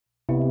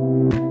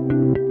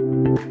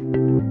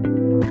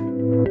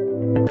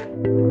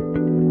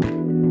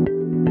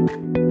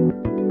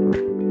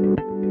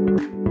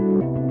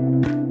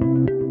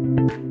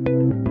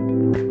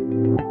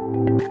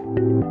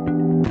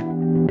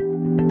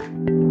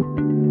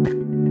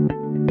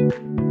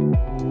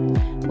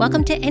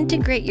Welcome to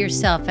Integrate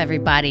Yourself,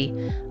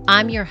 everybody.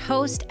 I'm your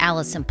host,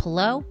 Allison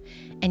Pillow,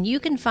 and you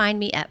can find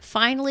me at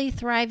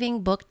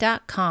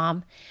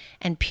finallythrivingbook.com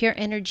and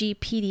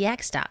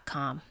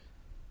pureenergypdx.com.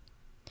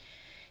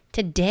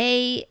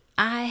 Today,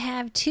 I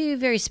have two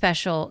very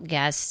special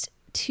guests,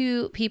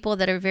 two people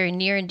that are very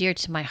near and dear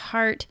to my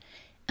heart,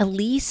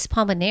 Elise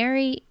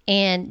Palmineri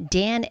and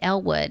Dan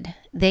Elwood.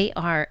 They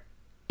are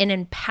an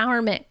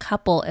empowerment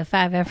couple if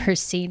I've ever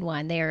seen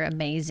one. They are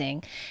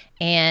amazing.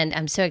 And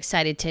I'm so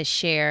excited to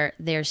share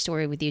their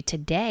story with you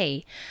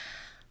today.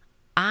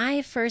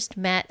 I first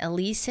met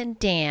Elise and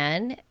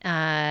Dan,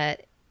 and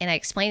I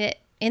explained it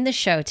in the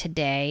show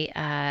today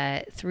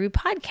through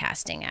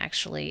podcasting,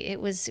 actually. It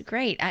was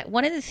great.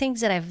 One of the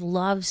things that I've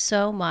loved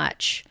so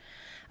much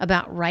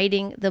about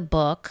writing the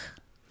book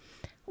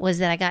was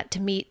that I got to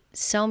meet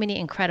so many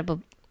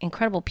incredible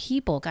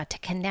people, got to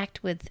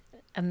connect with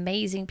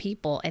amazing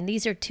people. And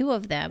these are two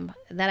of them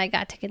that I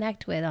got to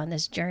connect with on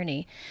this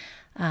journey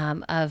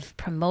of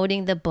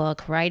promoting the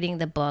book, writing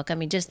the book. I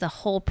mean, just the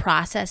whole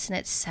process in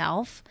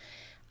itself.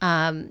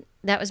 That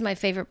was my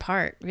favorite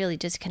part, really,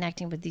 just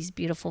connecting with these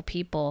beautiful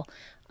people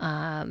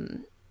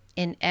in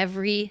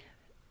every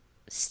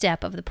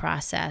step of the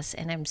process.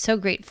 And I'm so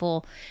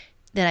grateful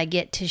that I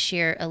get to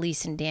share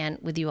Elise and Dan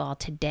with you all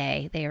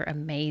today. They are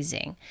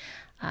amazing.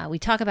 We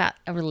talk about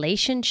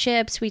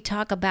relationships. We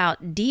talk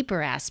about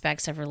deeper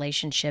aspects of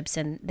relationships,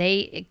 and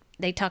they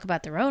talk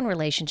about their own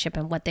relationship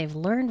and what they've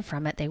learned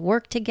from it. They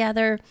work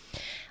together,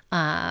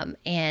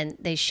 and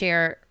they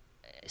share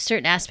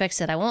certain aspects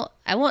that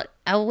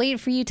I'll wait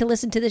for you to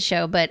listen to the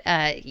show, but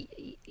I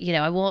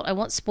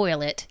won't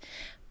spoil it.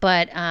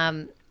 But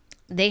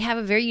they have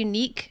a very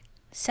unique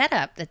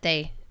setup that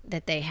they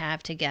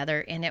have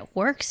together, and it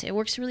works. It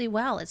works really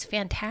well. It's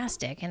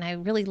fantastic, and I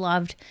really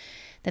loved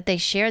that they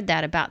shared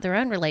that about their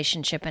own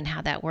relationship and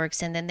how that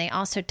works. And then they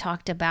also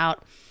talked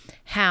about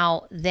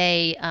how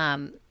they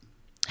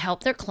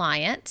help their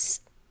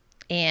clients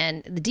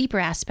and the deeper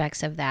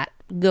aspects of that,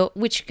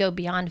 which go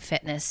beyond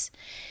fitness.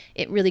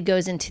 It really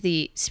goes into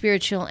the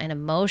spiritual and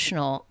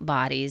emotional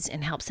bodies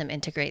and helps them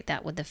integrate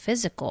that with the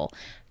physical.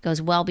 It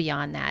goes well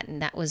beyond that,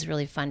 and that was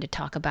really fun to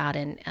talk about.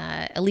 And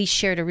Elise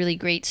shared a really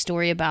great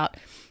story about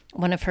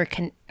one of her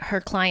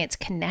clients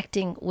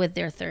connecting with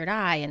their third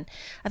eye. And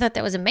I thought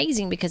that was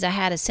amazing because I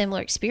had a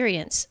similar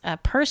experience, a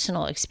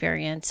personal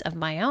experience of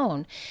my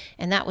own.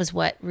 And that was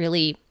what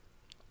really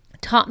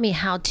taught me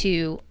how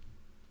to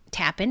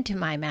tap into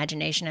my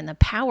imagination and the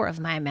power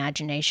of my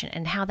imagination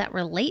and how that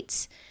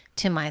relates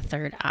to my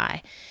third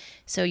eye.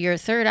 So your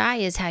third eye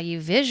is how you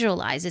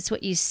visualize. It's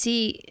what you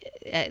see.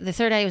 The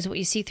third eye is what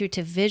you see through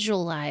to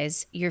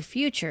visualize your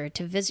future,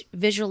 to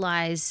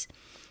visualize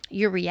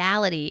your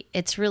reality.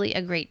 It's really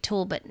a great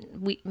tool, but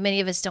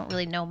many of us don't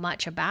really know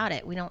much about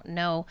it. We don't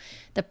know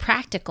the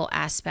practical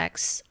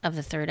aspects of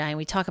the third eye, and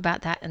we talk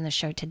about that in the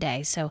show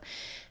today. So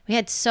we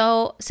had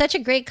such a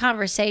great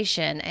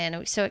conversation, and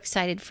I'm so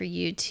excited for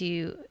you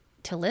to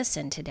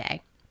listen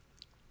today.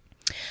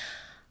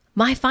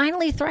 My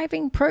Finally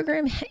Thriving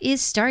program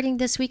is starting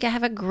this week. I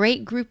have a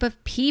great group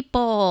of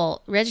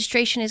people.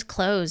 Registration is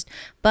closed,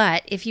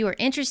 but if you are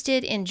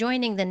interested in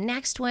joining the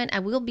next one, I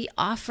will be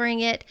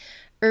offering it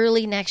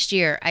early next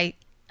year.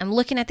 I'm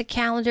looking at the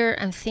calendar.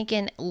 I'm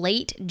thinking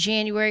late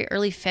January,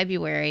 early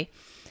February.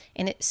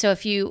 And so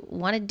if you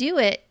want to do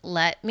it,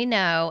 let me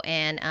know,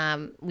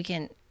 and we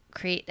can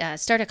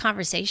start a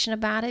conversation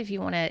about it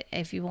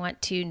if you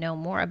want to know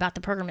more about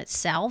the program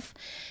itself.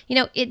 You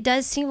know, it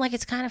does seem like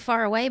it's kind of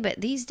far away,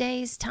 but these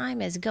days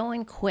time is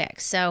going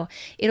quick. So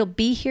it'll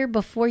be here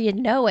before you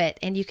know it,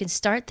 and you can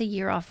start the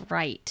year off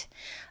right.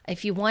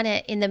 If you want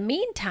to, in the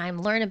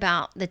meantime, learn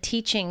about the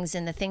teachings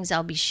and the things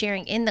I'll be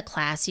sharing in the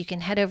class, you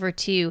can head over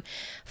to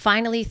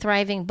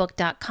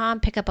finallythrivingbook.com,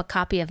 pick up a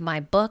copy of my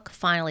book,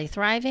 Finally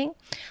Thriving.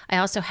 I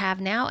also have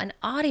now an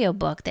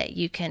audiobook that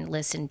you can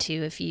listen to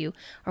if you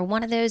are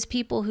one of those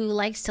people who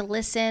likes to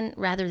listen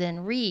rather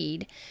than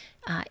read.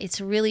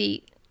 It's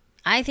really,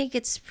 I think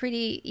it's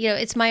pretty,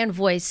 it's my own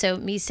voice, so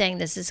me saying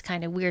this is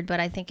kind of weird, but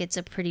I think it's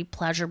a pretty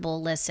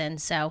pleasurable listen.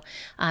 So,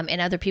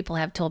 and other people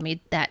have told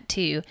me that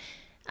too.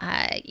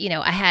 I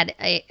had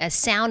a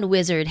sound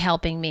wizard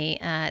helping me,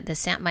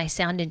 my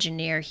sound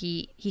engineer.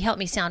 He helped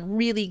me sound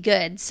really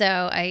good.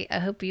 So I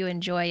hope you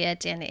enjoy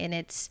it, and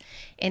it's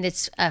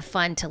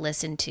fun to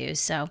listen to.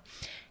 So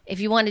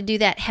if you want to do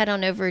that, head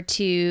on over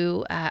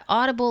to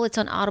Audible. It's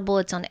on Audible.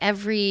 It's on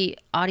every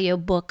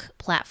audiobook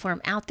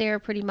platform out there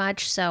pretty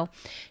much. So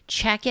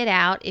check it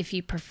out if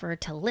you prefer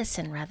to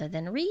listen rather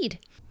than read.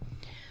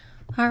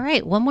 All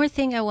right. One more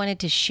thing I wanted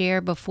to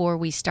share before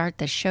we start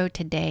the show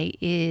today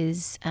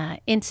is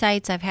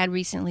insights I've had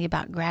recently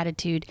about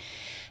gratitude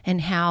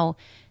and how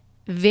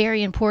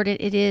very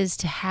important it is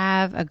to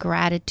have a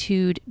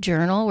gratitude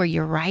journal where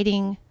you're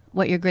writing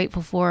what you're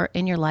grateful for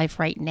in your life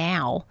right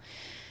now.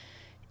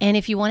 And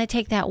if you want to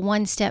take that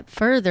one step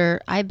further,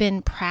 I've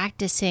been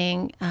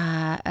practicing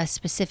a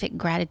specific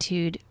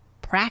gratitude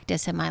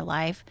practice in my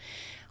life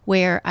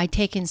where I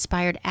take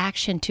inspired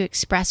action to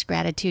express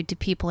gratitude to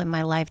people in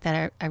my life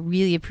that I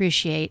really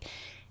appreciate.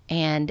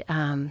 and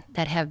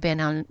that have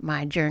been on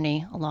my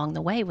journey along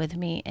the way with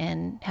me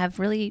and have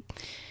really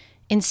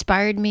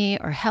inspired me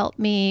or helped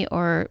me,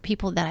 or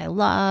people that I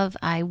love.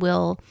 I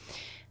will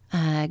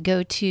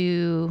go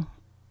to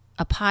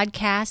a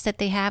podcast that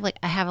they have. Like,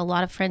 I have a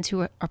lot of friends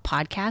who are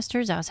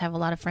podcasters. I also have a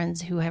lot of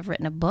friends who have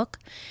written a book,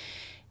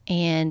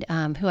 and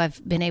who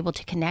I've been able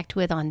to connect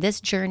with on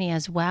this journey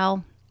as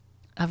well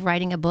of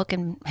writing a book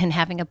and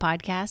having a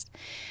podcast.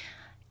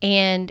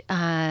 And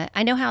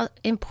I know how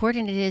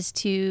important it is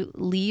to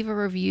leave a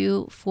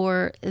review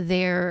for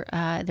their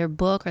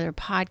book or their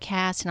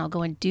podcast, and I'll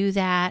go and do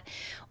that.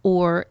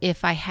 Or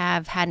if I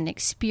have had an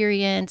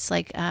experience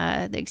like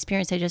the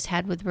experience I just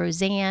had with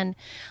Roseanne,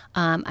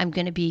 I'm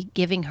going to be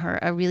giving her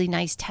a really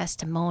nice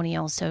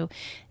testimonial. So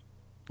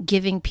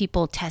giving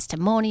people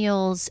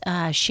testimonials,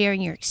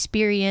 sharing your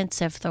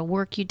experience of the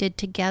work you did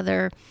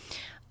together,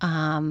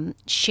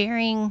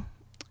 sharing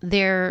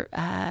their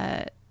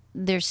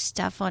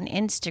stuff on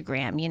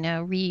Instagram,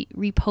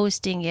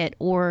 reposting it,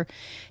 or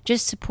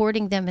just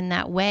supporting them in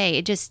that way.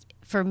 It just,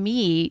 for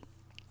me,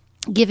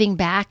 giving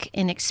back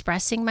and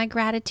expressing my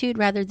gratitude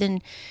rather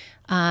than,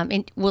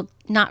 but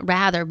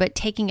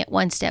taking it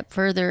one step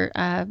further.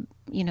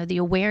 The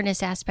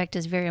awareness aspect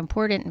is very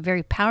important and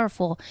very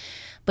powerful,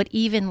 but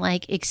even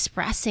like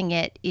expressing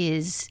it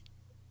is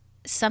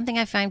something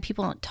I find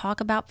people don't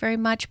talk about very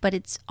much, but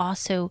it's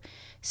also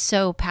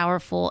so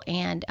powerful,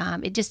 and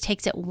it just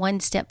takes it one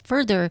step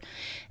further.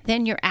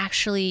 Then you're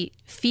actually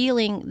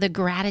feeling the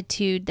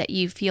gratitude that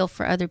you feel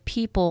for other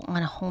people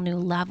on a whole new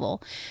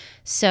level.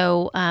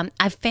 So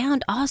I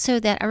found also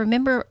that I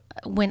remember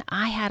when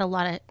I had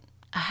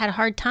a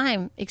hard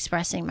time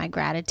expressing my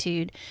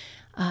gratitude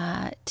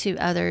to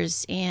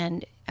others,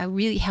 and I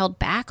really held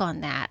back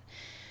on that.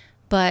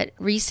 But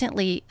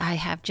recently I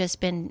have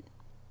just been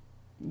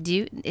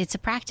it's a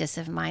practice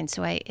of mine.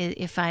 So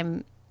if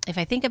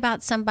I think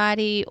about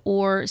somebody,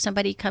 or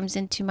somebody comes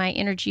into my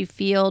energy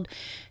field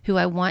who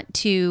I want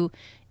to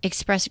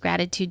express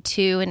gratitude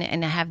to,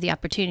 and I have the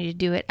opportunity to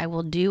do it, I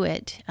will do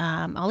it.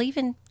 I'll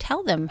even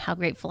tell them how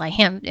grateful I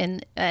am,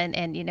 and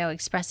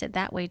express it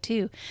that way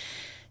too.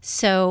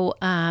 So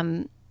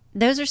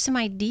those are some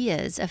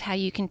ideas of how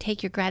you can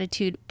take your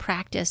gratitude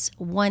practice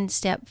one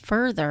step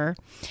further.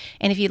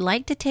 And if you'd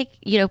like to take,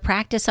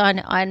 practice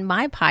on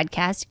my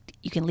podcast,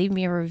 you can leave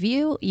me a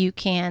review. You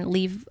can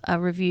leave a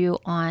review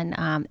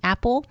on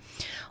Apple,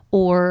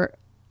 or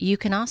you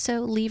can also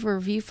leave a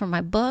review for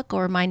my book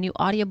or my new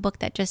audiobook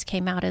that just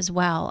came out as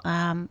well.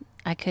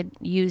 I could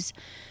use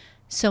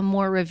some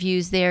more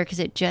reviews there because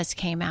it just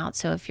came out.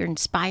 So if you're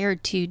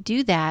inspired to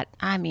do that,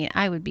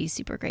 I would be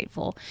super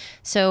grateful.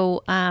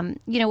 So,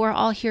 we're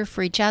all here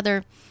for each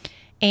other.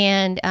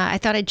 And I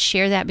thought I'd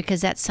share that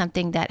because that's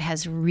something that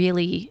has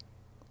really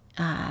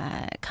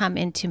come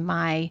into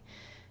my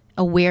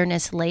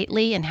awareness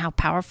lately, and how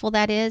powerful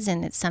that is.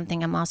 And it's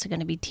something I'm also going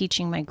to be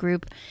teaching my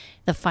group,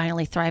 the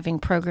Finally Thriving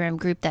program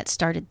group that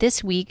started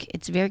this week.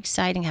 It's very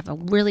exciting. I have a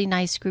really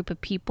nice group of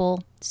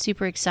people,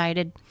 super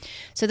excited.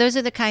 So those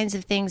are the kinds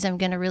of things I'm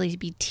going to really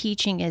be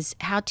teaching, is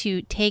how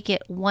to take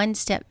it one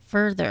step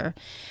further,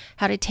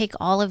 how to take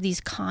all of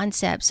these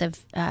concepts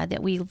of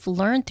that we've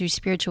learned through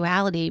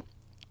spirituality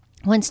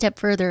one step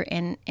further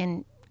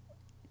and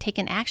take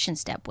an action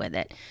step with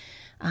it.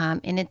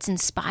 And it's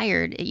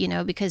inspired,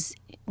 because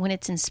when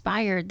it's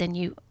inspired, then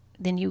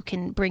you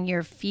can bring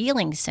your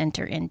feeling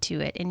center into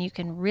it, and you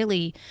can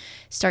really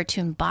start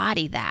to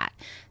embody that.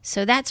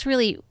 So that's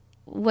really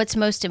what's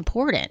most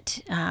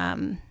important.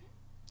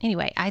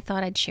 Anyway, I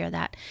thought I'd share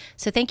that.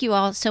 So thank you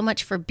all so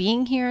much for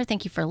being here.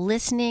 Thank you for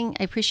listening.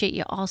 I appreciate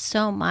you all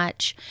so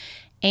much.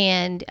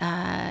 And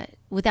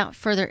without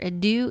further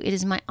ado, it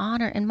is my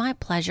honor and my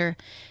pleasure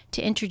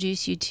to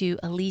introduce you to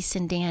Elise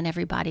and Dan,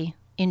 everybody.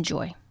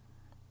 Enjoy.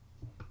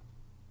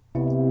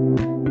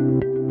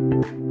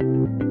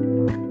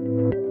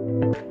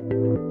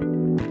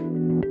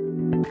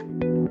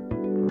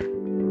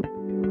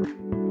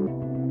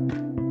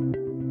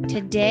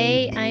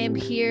 Today, I am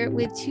here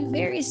with two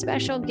very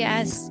special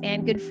guests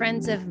and good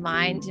friends of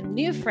mine, some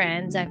new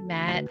friends I've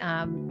met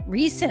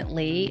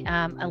recently,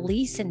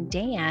 Elise and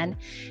Dan.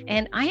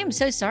 And I am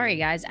so sorry,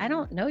 guys. I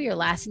don't know your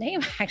last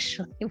name,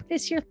 actually. What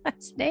is your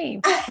last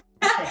name?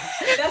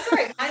 That's all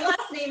right. My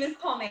last name is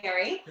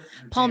Palmieri.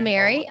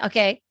 Palmieri.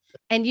 Okay.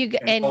 And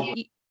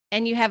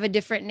you have a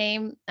different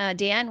name,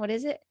 Dan. What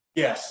is it?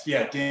 Yes.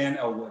 Yeah. Dan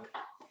Elwood.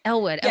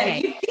 Elwood.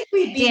 Okay. Yeah, you think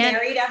we'd be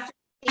married after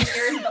 8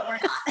 years, but we're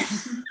not.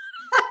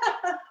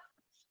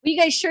 You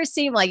guys sure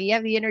seem like you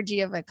have the energy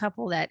of a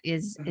couple that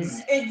is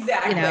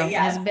exactly,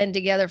 has been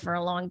together for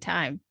a long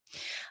time.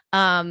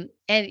 And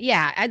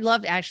yeah, I'd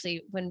love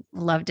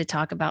to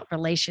talk about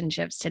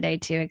relationships today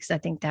too, because I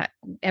think that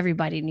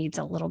everybody needs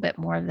a little bit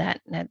more of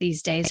that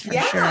these days for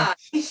sure.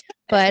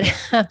 But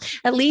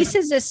Elise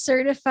is a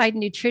certified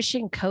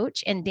nutrition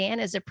coach, and Dan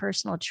is a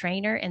personal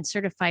trainer and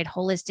certified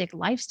holistic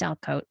lifestyle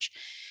coach.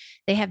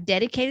 They have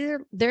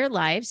dedicated their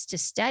lives to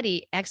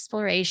study,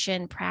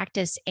 exploration,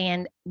 practice,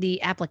 and the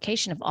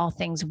application of all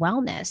things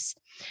wellness.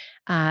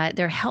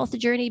 Their health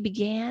journey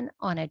began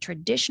on a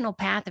traditional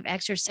path of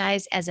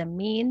exercise as a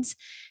means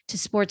to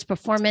sports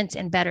performance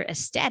and better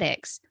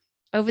aesthetics.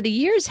 Over the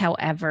years,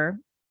 however,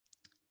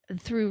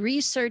 through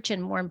research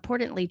and more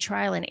importantly,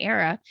 trial and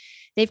error,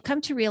 they've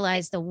come to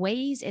realize the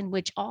ways in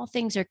which all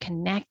things are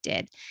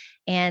connected.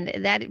 And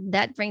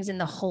that brings in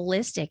the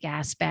holistic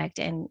aspect.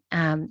 And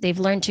they've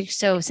learned to,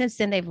 so since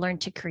then, they've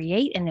learned to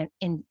create and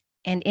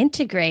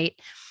integrate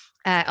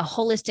a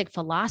holistic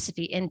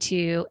philosophy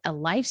into a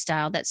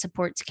lifestyle that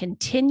supports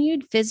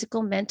continued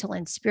physical, mental,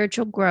 and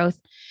spiritual growth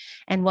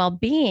and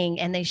well-being.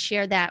 And they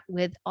share that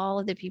with all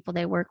of the people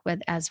they work with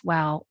as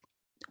well.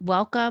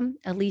 Welcome,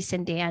 Elise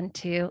and Dan,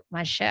 to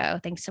my show.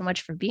 Thanks so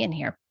much for being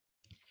here.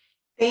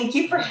 Thank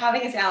you for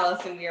having us,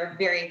 Allison. We are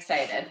very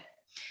excited.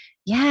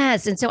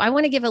 Yes. And so I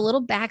want to give a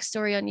little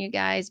backstory on you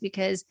guys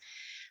because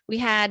we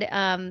had,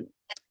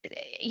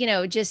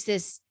 just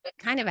this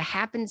kind of a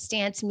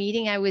happenstance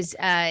meeting.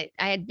 I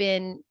had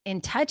been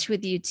in touch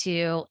with you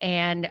two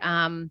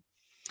and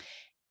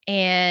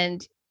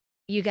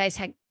you guys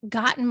had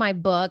gotten my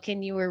book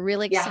and you were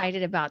really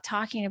excited about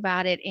talking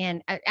about it.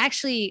 And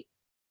actually,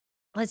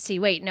 let's see,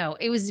 wait, no,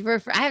 it was,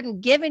 I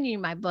haven't given you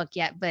my book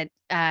yet, but,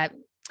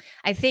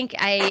 I think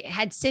I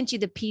had sent you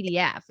the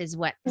PDF is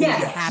what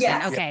happened.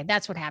 Yes. Okay.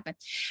 That's what happened.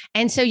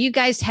 And so you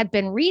guys had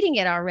been reading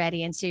it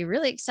already. And so you're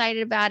really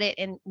excited about it.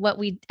 And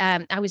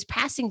I was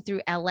passing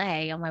through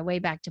LA on my way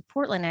back to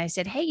Portland. And I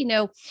said, hey,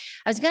 I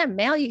was going to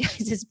mail you guys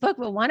this book,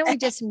 but why don't we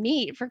just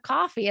meet for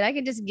coffee and I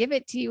can just give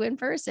it to you in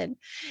person.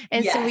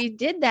 And so we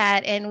did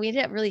that and we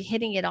ended up really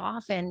hitting it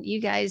off and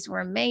you guys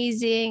were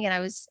amazing.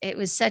 And it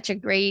was such a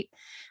great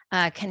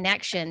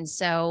connection.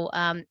 So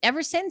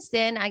ever since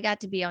then, I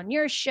got to be on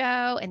your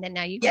show and then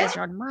now you guys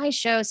are on my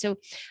show. So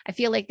I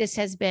feel like this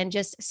has been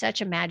just such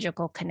a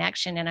magical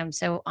connection and I'm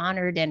so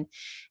honored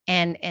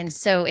and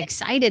so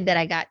excited that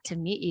I got to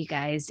meet you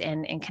guys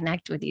and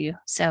connect with you.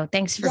 So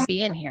thanks for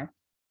being here.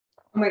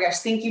 Oh my gosh.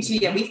 Thank you too.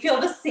 Yeah, we feel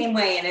the same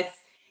way. And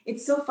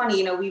it's so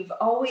funny, Dan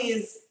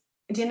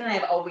and I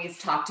have always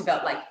talked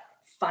about like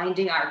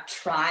finding our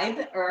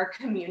tribe or our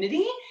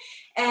community.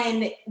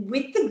 And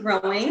with the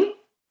growing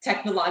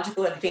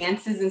technological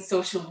advances in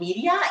social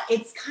media,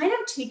 it's kind of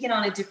taken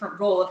on a different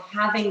role of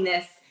having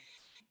this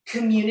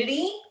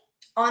community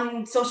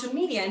on social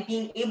media and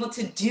being able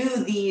to do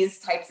these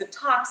types of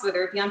talks,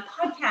 whether it be on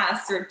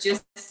podcasts or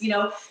just,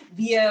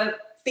 via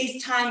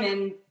FaceTime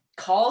and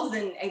calls.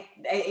 And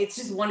it's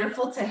just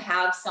wonderful to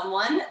have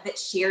someone that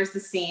shares the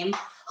same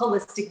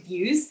holistic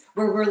views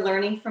where we're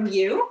learning from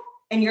you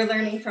and you're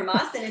learning from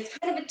us. And it's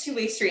kind of a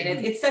two-way street.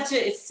 It's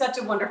such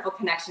a wonderful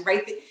connection,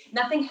 right?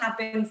 Nothing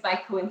happens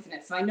by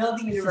coincidence. So I know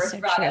the universe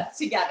brought us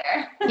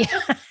together.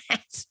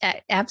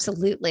 Yeah,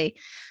 absolutely.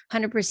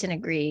 100%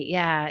 agree.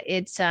 Yeah.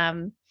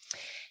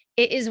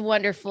 It is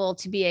wonderful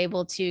to be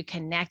able to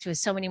connect with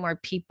so many more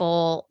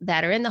people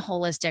that are in the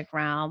holistic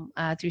realm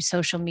through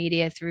social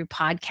media, through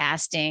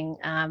podcasting.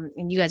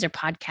 And you guys are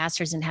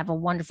podcasters and have a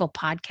wonderful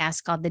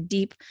podcast called the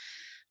Deep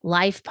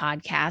Life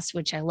Podcast,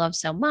 which I love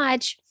so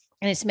much.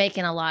 And it's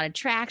making a lot of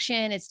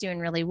traction. It's doing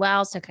really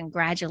well. So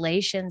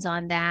congratulations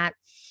on that.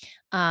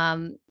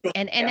 And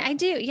I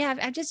do. Yeah.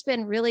 I've just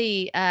been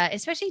really,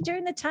 especially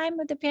during the time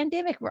of the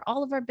pandemic where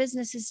all of our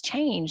businesses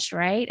changed,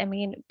 right? I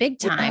mean, big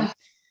time. Yeah.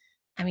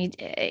 I mean,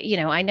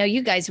 I know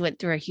you guys went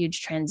through a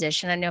huge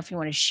transition. I don't know if you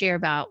want to share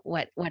about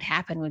what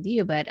happened with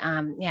you, but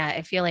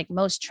I feel like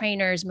most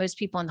trainers, most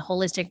people in the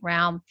holistic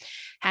realm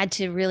had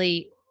to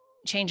really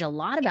change a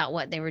lot about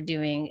what they were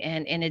doing.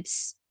 And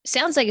it's,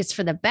 sounds like it's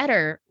for the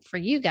better for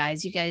you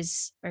guys. You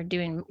guys are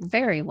doing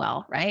very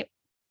well, right?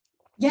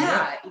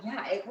 Yeah.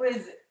 It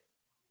was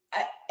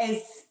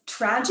as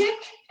tragic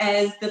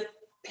as the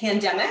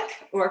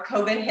pandemic or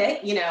COVID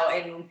hit,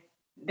 and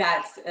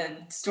that's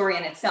a story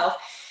in itself.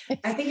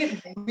 I think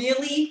it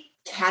really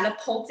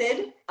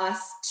catapulted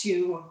us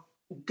to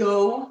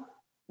go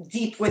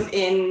deep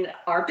within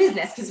our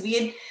business because we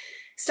had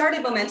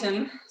started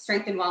Momentum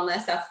Strength and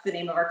Wellness. That's the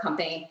name of our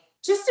company.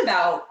 Just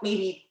about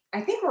I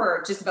think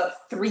we're just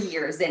about 3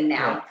 years in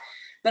now. Yeah.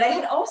 But I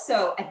had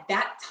also, at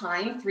that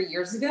time, 3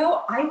 years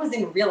ago, I was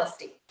in real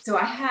estate. So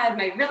I had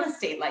my real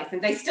estate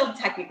license. I still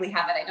technically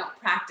have it. I don't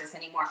practice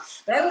anymore.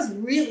 But I was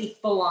really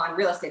full on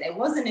real estate. I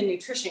wasn't a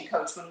nutrition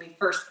coach when we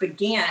first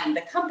began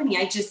the company.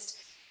 I just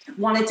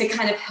wanted to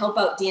kind of help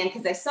out Dan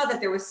because I saw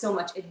that there was so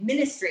much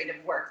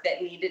administrative work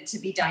that needed to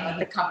be done with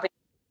the company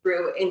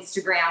through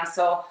Instagram.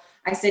 So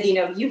I said,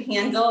 you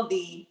handle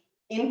the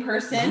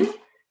in-person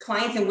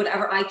clients and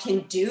whatever I can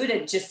do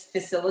to just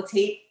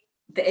facilitate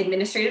the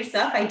administrative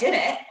stuff. I did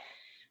it,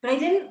 but I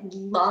didn't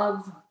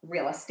love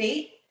real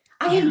estate.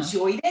 I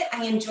enjoyed it.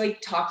 I enjoyed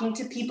talking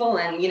to people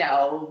and,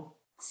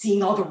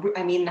 seeing all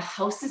the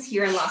houses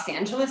here in Los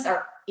Angeles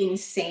are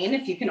insane.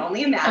 If you can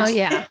only imagine. Oh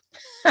yeah.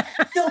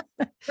 So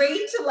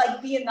great to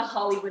be in the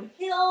Hollywood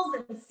Hills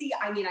and see,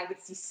 I would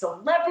see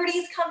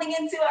celebrities coming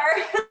into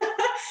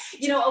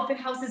our, open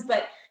houses,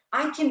 but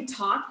I can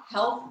talk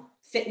health,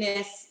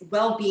 fitness,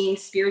 well-being,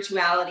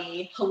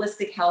 spirituality,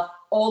 holistic health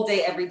all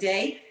day, every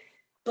day.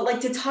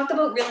 But to talk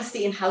about real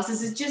estate and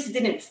houses, it just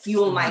didn't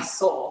fuel my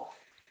soul.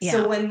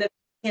 So when the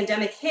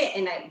pandemic hit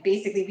and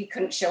we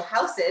couldn't show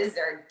houses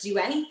or do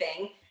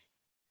anything,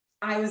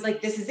 I was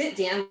like, this is it,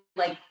 Dan.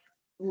 Like,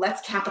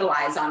 let's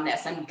capitalize on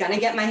this. I'm going to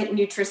get my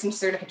nutrition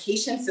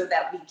certification so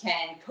that we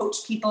can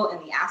coach people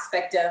in the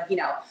aspect of,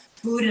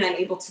 food. And I'm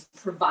able to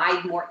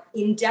provide more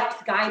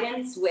in-depth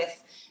guidance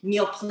with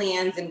meal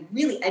plans and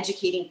really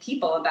educating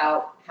people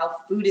about how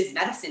food is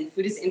medicine,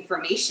 food is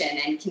information,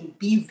 and can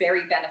be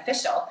very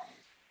beneficial.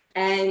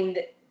 And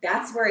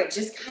that's where it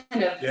just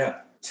kind of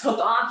took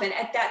off. And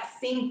at that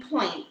same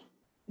point,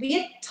 we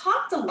had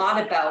talked a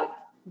lot about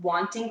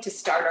wanting to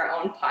start our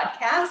own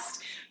podcast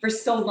for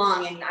so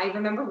long. And I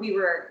remember we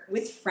were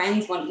with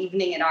friends one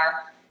evening in our,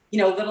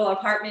 little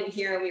apartment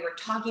here, and we were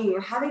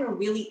having a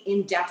really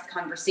in-depth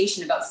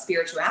conversation about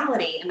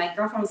spirituality. And my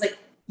girlfriend was like,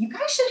 you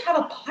guys should have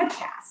a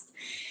podcast.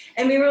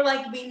 And we were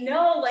like, we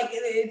know, like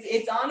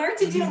it's on our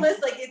to-do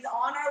list. Like it's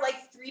on our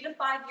 3 to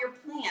 5 year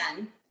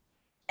plan.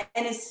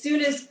 And as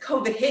soon as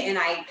COVID hit and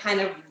I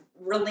kind of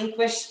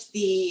relinquished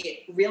the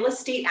real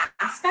estate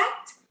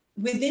aspect,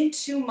 within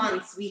 2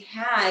 months, we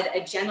had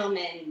a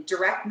gentleman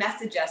direct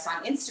message us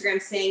on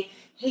Instagram saying,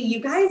 hey, you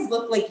guys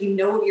look like you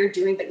know what you're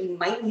doing, but you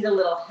might need a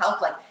little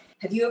help. Like,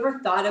 have you ever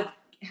thought of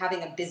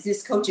having a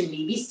business coach and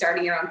maybe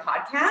starting your own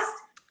podcast?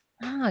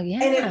 Oh,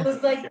 yeah. And it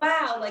was like,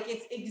 wow, like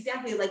it's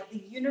exactly like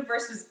the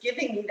universe was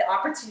giving me the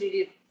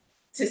opportunity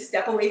to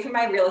step away from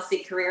my real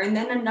estate career. And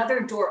then another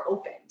door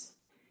opened.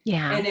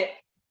 Yeah. And it's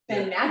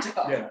been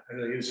magical. Yeah.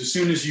 It was as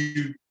soon as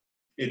you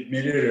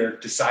admitted or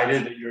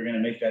decided that you were going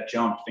to make that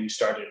jump, things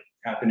started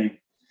happening.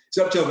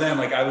 So up till then,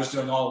 like I was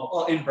doing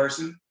all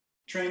in-person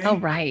training. Oh,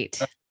 right.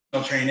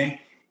 Training.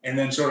 And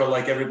then sort of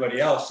like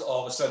everybody else,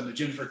 all of a sudden the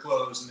gyms were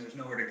closed and there's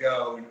nowhere to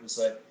go. And it was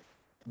like,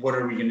 what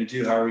are we going to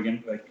do? How are we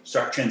going to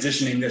start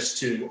transitioning this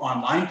to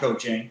online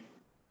coaching?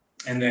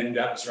 And then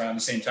that was around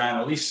the same time,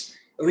 at least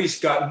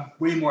got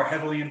way more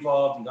heavily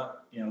involved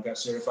and got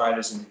certified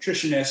as a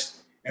nutritionist.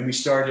 And we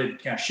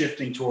started kind of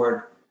shifting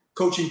toward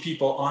coaching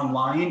people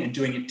online and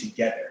doing it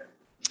together,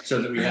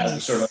 so that we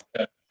have sort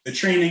of the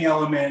training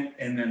element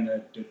and then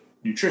the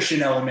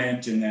nutrition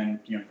element, and then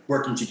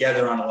working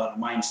together on a lot of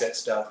mindset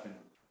stuff. And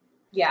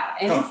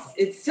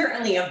it's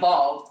certainly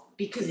evolved,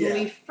 because when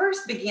we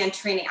first began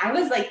training, I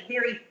was like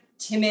very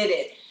timid.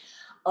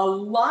 A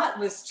lot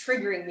was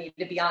triggering me,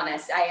 to be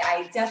honest.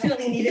 I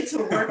definitely needed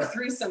to work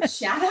through some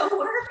shadow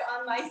work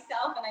on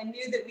myself. And I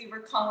knew that we were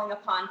calling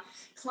upon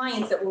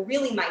clients that were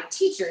really my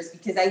teachers,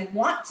 because I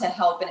want to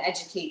help and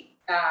educate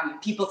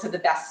people to the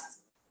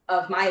best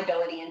of my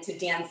ability and to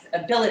Dan's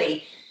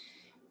ability.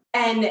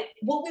 And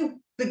what we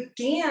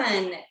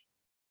began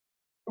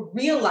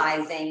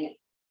realizing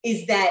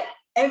is that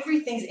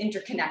everything's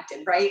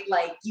interconnected, right?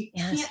 Like you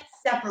can't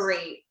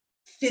separate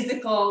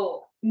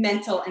physical,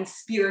 mental, and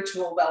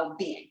spiritual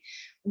well-being.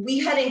 We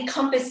had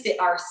encompassed it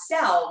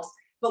ourselves,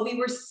 but we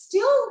were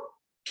still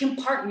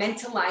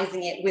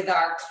compartmentalizing it with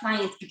our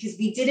clients, because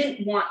we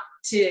didn't want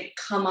to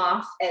come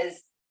off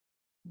as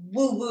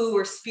woo-woo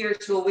or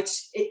spiritual,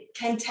 which it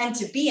can tend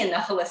to be in the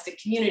holistic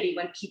community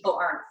when people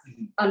aren't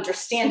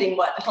understanding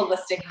what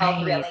holistic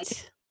health really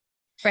is.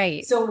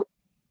 Right. So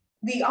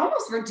we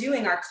almost were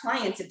doing our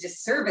clients a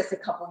disservice a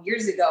couple of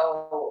years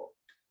ago.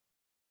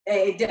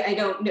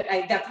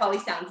 That probably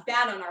sounds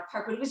bad on our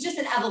part, but it was just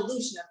an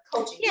evolution of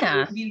coaching.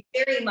 Yeah. We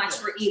very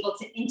much were able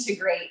to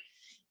integrate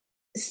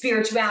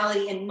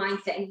spirituality and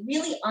mindset and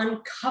really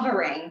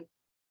uncovering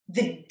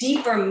the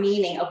deeper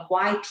meaning of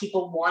why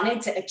people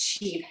wanted to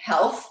achieve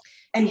health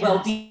and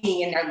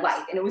well-being in their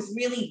life. And it was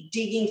really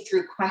digging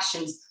through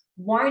questions.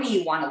 Why do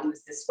you want to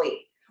lose this weight?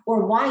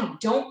 Or why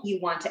don't you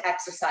want to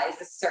exercise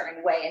a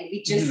certain way? And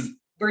we just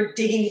were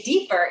digging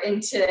deeper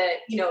into,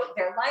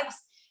 their lives.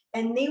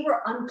 And they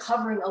were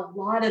uncovering a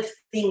lot of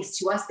things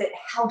to us that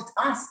helped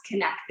us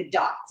connect the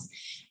dots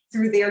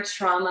through their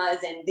traumas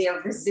and their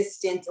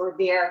resistance, or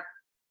their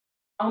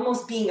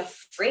almost being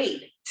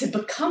afraid to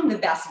become the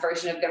best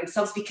version of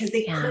themselves because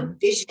they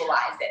couldn't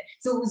visualize it.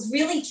 So it was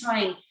really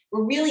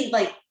we're really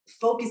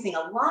focusing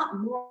a lot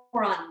more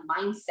on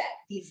mindset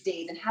these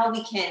days, and how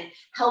we can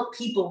help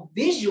people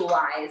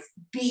visualize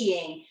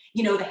being,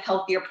 the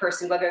healthier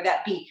person, whether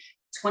that be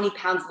 20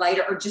 pounds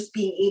lighter or just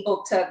being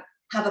able to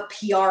have a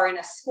PR in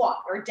a squat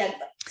or a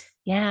deadlift.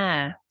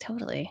 Yeah,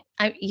 totally.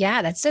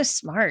 That's so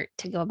smart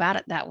to go about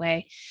it that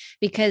way,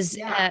 because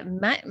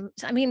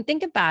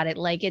think about it.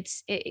 Like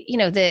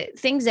the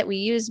things that we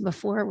used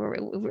before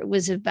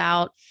was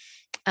about,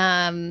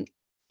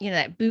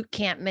 that boot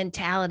camp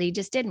mentality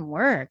just didn't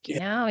work.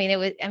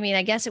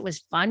 I guess it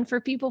was fun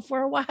for people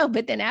for a while,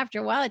 but then after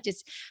a while, it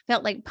just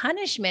felt like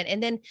punishment.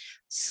 And then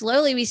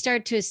slowly we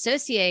started to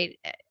associate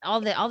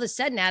all of a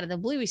sudden, out of the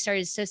blue, we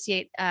started to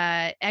associate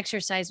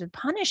exercise with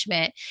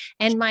punishment.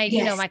 And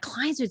my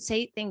clients would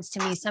say things to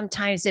me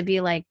sometimes to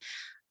be like,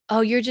 oh,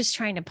 you're just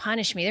trying to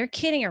punish me. They're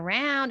kidding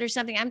around or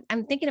something.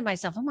 I'm thinking to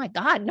myself, oh my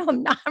God, no,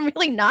 I'm not. I'm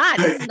really not.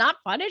 This is not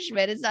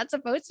punishment. It's not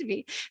supposed to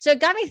be. So it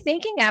got me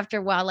thinking after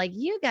a while, like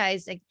you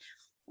guys,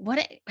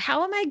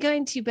 how am I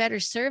going to better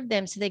serve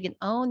them so they can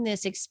own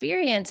this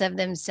experience of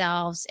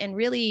themselves and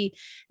really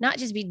not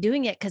just be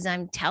doing it because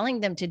I'm telling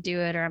them to do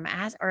it,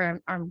 or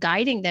I'm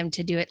guiding them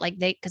to do it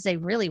because they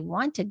really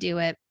want to do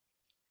it.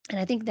 And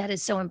I think that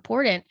is so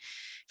important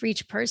for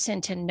each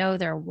person to know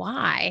their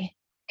why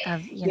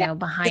of,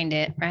 behind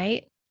it.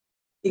 Right.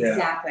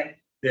 Exactly.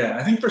 Yeah.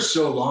 I think for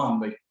so long,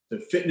 like the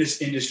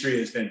fitness industry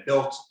has been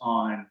built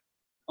on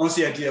almost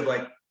the idea of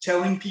like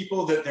telling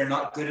people that they're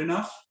not good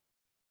enough.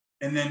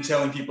 And then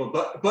telling people,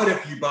 but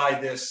if you buy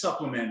this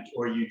supplement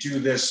or you do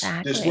this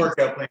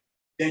workout plan,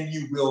 then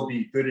you will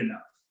be good enough.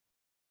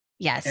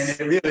 Yes. And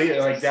it really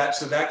like that.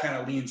 So that kind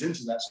of leans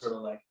into that sort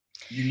of like,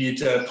 you need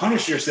to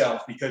punish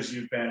yourself because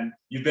you've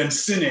been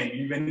sinning,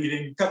 you've been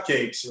eating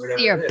cupcakes or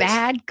whatever. You're a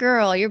bad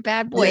girl. You're a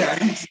bad boy. Yeah,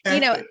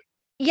 exactly.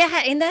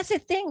 Yeah. And that's the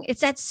thing. It's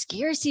that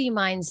scarcity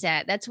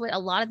mindset. That's what a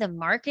lot of the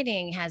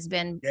marketing has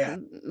been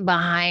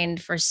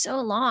behind for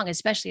so long,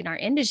 especially in our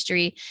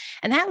industry.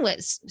 And that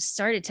was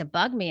started to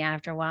bug me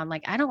after a while. I'm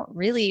like, I don't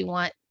really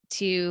want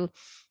to,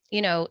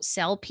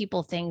 sell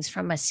people things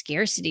from a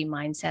scarcity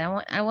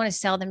mindset. I want to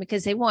sell them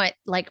because they want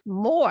like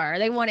more,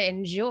 they want to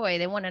enjoy,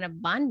 they want an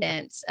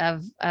abundance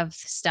of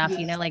stuff,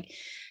 like,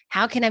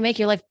 how can I make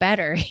your life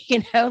better?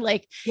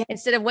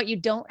 Instead of what you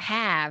don't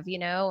have,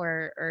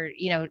 or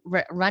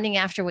running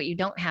after what you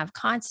don't have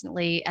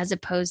constantly, as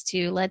opposed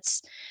to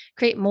let's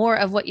create more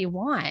of what you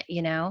want,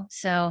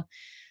 So,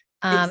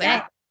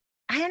 exactly.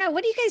 I don't know.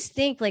 What do you guys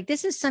think? Like,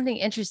 this is something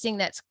interesting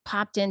that's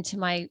popped into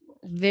my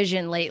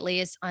vision lately,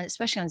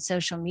 especially on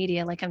social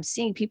media. Like, I'm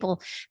seeing people,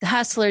 the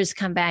hustlers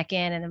come back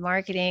in and the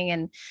marketing,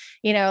 and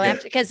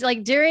because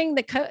like during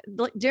the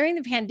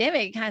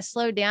pandemic, it kind of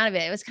slowed down a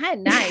bit. It was kind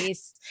of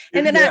nice,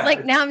 and then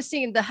now I'm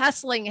seeing the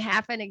hustling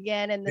happen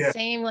again, and the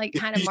same like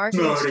kind of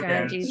marketing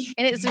strategies,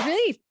 and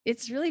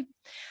it's really.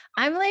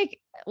 I'm like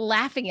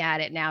laughing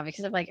at it now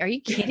because I'm like, are you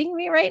kidding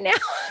me right now?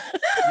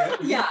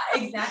 Yeah,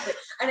 exactly.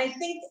 And I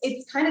think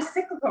it's kind of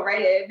cyclical,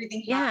 right?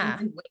 Everything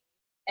happens in waves.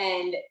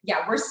 And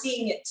we're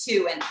seeing it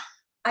too. And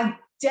I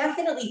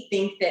definitely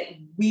think that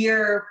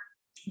we're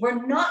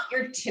not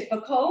your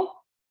typical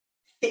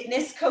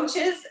fitness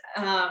coaches.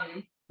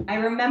 I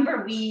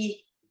remember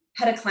we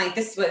had a client,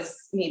 this was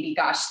maybe,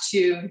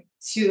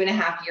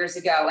 2.5 years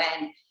ago.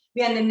 And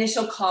we had an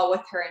initial call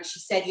with her and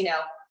she said,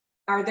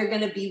 are there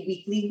going to be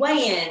weekly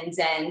weigh-ins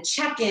and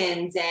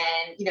check-ins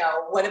and,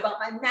 what about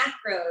my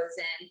macros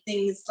and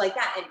things like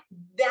that? And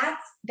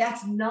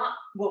that's not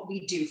what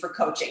we do for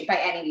coaching by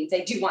any means. I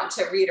do want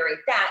to reiterate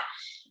that,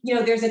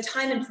 there's a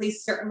time and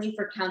place certainly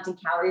for counting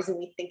calories. And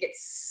we think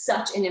it's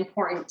such an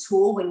important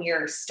tool when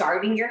you're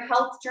starting your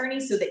health journey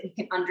so that you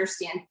can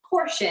understand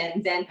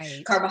portions and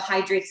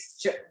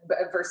carbohydrates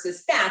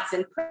versus fats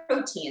and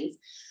proteins.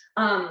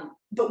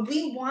 But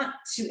we want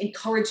to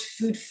encourage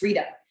food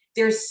freedom.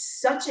 There's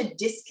such a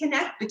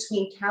disconnect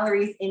between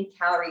calories in,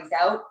 calories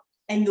out,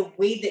 and the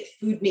way that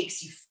food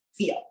makes you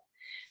feel.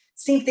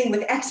 Same thing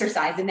with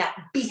exercise and that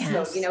beast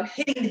mode,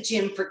 hitting the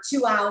gym for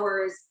 2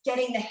 hours,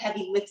 getting the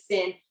heavy lifts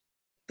in.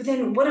 But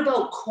then what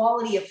about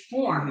quality of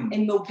form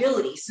and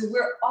mobility? So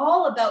we're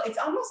all about, it's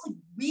almost like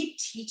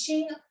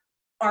reteaching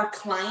our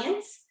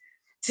clients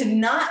to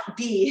not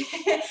be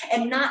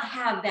and not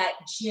have that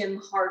gym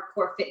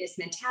hardcore fitness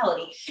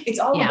mentality. It's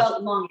all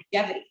about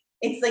longevity.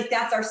 It's like,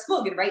 that's our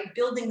slogan, right?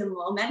 Building the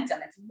momentum.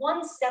 It's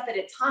one step at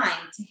a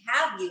time to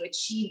have you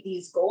achieve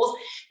these goals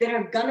that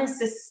are going to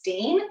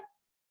sustain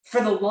for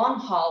the long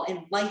haul and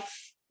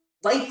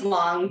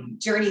lifelong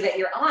journey that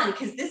you're on.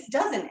 Because this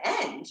doesn't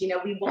end.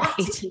 We want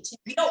to continue.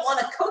 We don't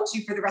want to coach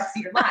you for the rest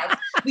of your lives.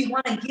 We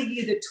want to give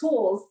you the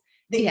tools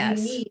that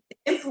you need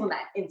to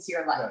implement into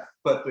your life. Yeah.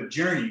 But the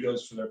journey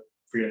goes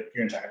for your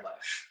entire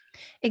life.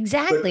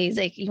 Exactly. It's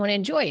like, you want to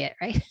enjoy it,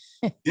 right?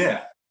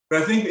 Yeah.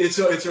 But I think it's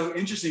so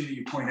interesting that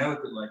you point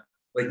out that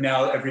like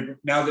now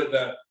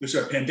that the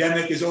sort of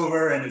pandemic is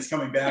over and it's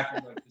coming back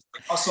in like this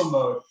hustle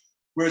mode,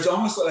 where it's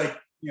almost like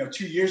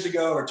 2 years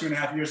ago or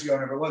 2.5 years ago,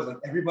 whatever it was, like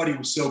everybody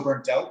was so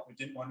burnt out but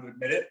didn't want to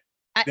admit it.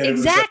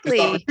 Exactly.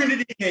 It was like this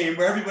opportunity came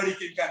where everybody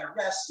can kind of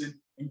rest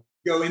and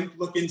go in,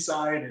 look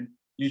inside, and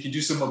you can do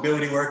some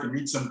mobility work and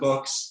read some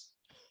books.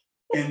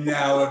 And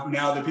now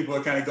that people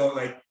are kind of going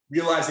like,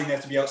 realizing they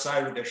have to be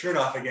outside with their shirt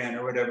off again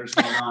or whatever's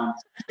going on.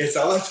 It's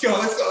let's go. We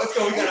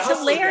gotta hustle. It's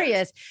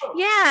hilarious.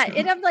 Yeah.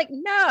 And I'm like,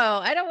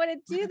 no, I don't want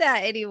to do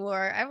that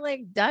anymore. I'm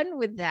like done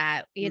with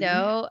that,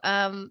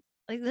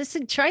 like,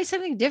 listen, try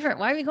something different.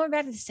 Why are we going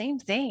back to the same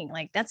thing?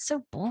 Like, that's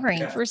so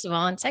boring, first of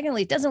all. And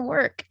secondly, it doesn't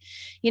work.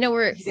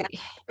 We're the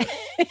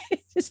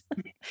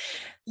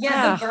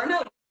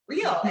burnout is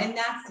real. And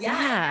that's,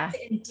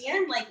 and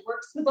Dan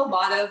works with a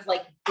lot of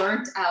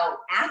burnt out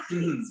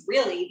athletes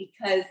really,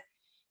 because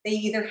they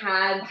either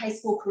had high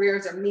school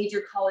careers or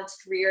major college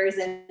careers,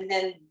 and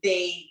then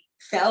they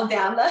fell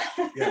down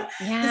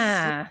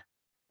the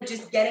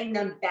just getting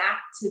them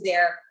back to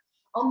their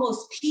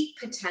almost peak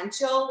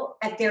potential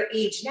at their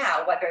age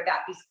now, whether that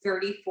be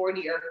 30,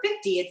 40, or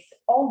 50. It's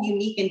all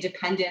unique and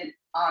dependent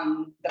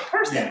on the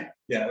person.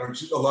 Yeah.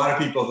 There's a lot of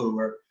people who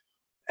were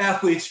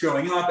athletes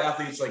growing up,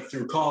 athletes like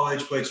through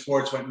college, played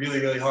sports, went really,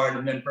 really hard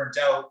and then burnt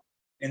out.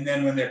 And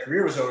then when their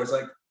career was over, it's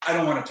like, I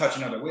don't want to touch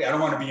another weight. I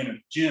don't want to be in a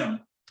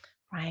gym.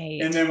 Right.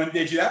 And then when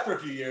they do that for a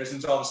few years, and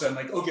it's all of a sudden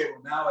like, okay,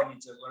 well now I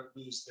need to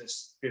lose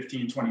this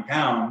 15, 20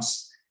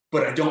 pounds,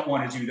 but I don't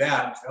want to do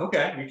that.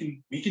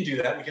 Okay, we can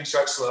do that. We can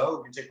start slow.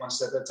 We can take one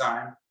step at a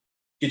time,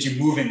 get you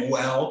moving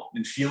well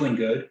and feeling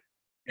good.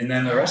 And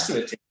then the rest of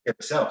it takes care of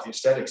itself. The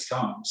aesthetics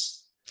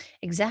comes.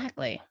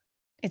 Exactly.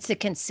 It's the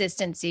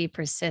consistency,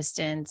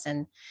 persistence,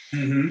 and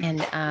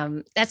Mm-hmm.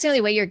 that's the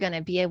only way you're going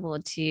to be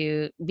able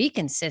to be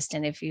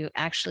consistent if you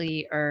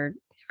actually are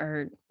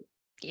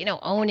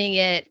owning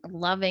it,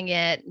 loving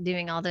it,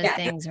 doing all those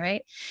things,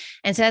 right?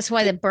 And so that's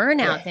why the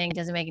burnout thing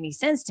doesn't make any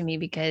sense to me,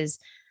 because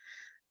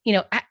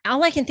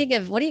all I can think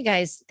of, what do you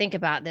guys think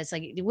about this?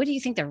 Like, what do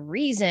you think the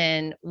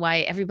reason why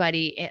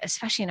everybody,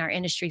 especially in our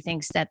industry,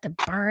 thinks that the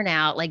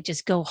burnout, like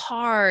just go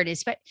hard,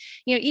 is,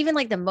 even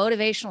like the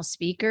motivational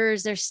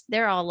speakers,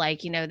 they're all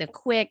like, the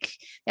quick,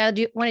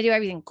 they want to do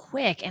everything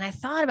quick. And I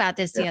thought about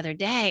this the other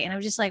day, and I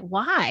was just like,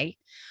 why?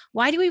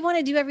 Why do we want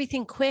to do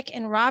everything quick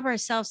and rob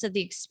ourselves of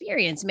the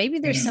experience? Maybe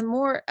there's some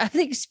more of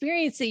the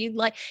experience that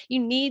you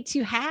need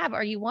to have,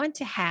 or you want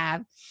to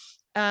have.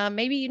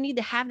 Maybe you need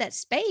to have that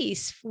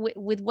space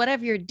with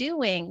whatever you're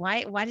doing.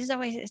 Why does it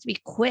always have to be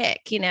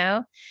quick?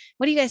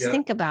 What do you guys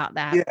think about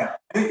that? Yeah,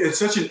 I think it's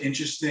such an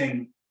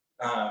interesting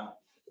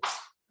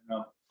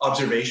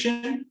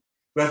observation,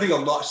 but I think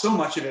so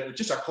much of it,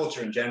 just our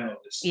culture in general,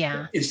 is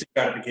instant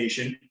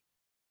gratification.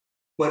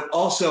 But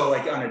also,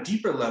 like on a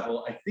deeper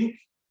level, I think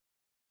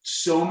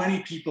so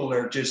many people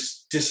are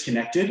just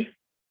disconnected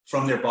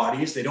from their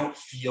bodies. They don't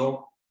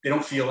feel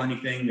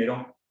anything.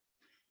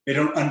 They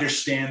don't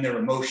understand their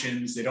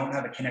emotions. They don't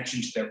have a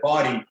connection to their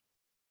body.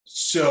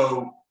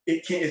 So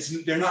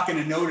they're not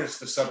going to notice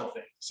the subtle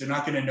things. They're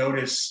not going to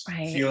notice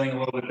feeling a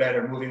little bit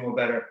better, moving a little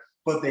better.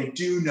 But they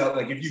do know,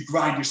 like if you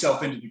grind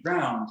yourself into the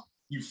ground,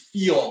 you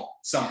feel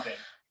something.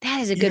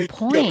 That is a good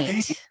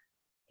point.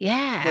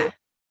 Yeah.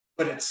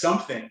 But it's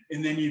something.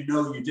 And then you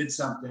did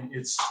something.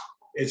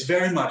 It's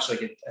very much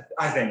like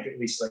I think at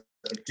least like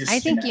a disconnect. I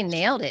think you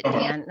nailed it,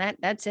 Dan.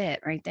 That's it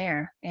right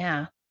there.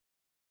 Yeah.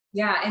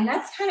 Yeah, and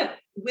that's kind of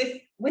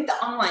with the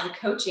online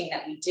coaching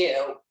that we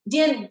do.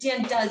 Dan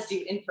does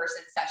do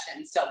in-person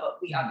sessions still, but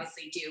we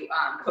obviously do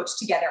coach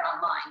together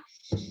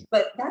online.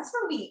 But that's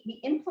where we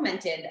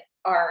implemented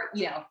our,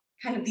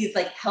 kind of these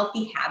like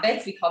healthy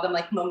habits. We call them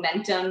like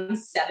Momentum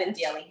 7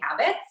 daily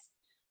habits.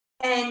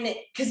 And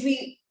because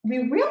we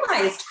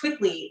realized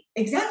quickly,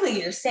 exactly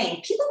what you're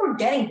saying, people were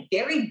getting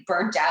very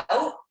burnt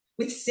out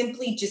with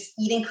simply just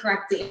eating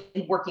correctly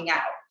and working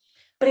out.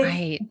 But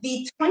it's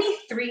the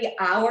 23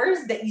 hours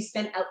that you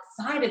spend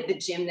outside of the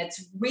gym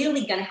that's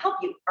really going to help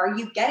you. Are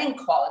you getting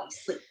quality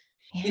sleep?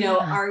 Yeah.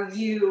 Are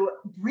you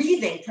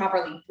breathing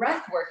properly?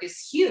 Breath work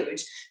is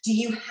huge. Do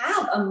you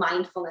have a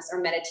mindfulness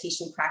or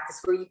meditation practice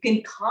where you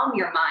can calm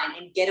your mind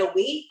and get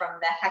away from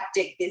the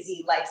hectic,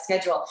 busy life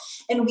schedule?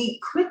 And we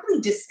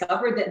quickly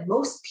discovered that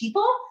most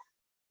people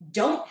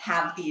don't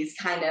have these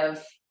kind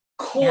of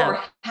core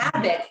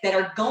habits that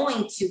are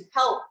going to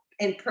help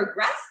and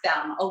progress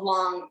them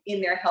along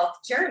in their health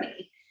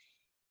journey.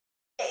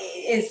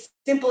 As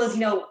simple as,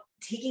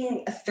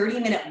 taking a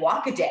 30-minute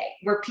walk a day,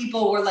 where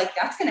people were like,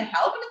 that's going to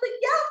help. And it's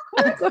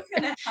like, yeah, of course it's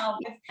going to help.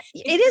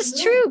 It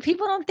is true.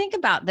 People don't think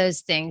about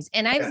those things.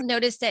 And I've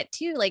noticed that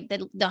too, like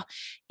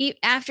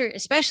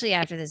especially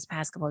after this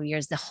past couple of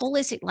years, the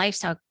holistic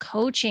lifestyle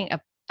coaching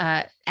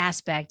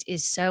aspect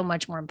is so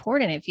much more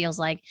important. It feels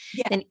like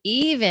than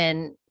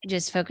even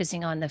just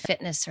focusing on the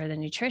fitness or the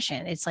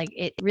nutrition. It's like,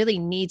 it really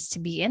needs to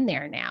be in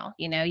there now.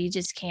 You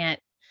just can't,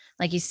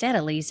 like you said,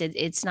 Elise,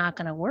 it's not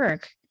going to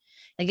work.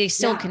 Like they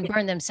still can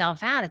burn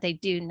themselves out if they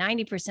do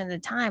 90% of the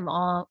time,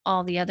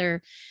 all the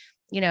other,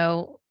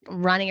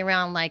 running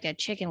around like a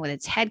chicken with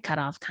its head cut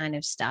off kind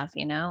of stuff,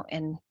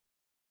 and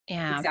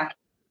Exactly.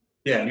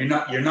 Yeah.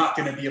 You're not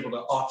going to be able to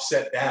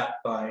offset that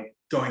by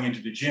going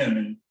into the gym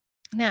and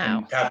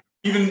have,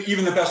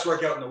 even the best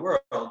workout in the world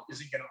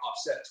isn't going to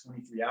offset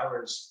 23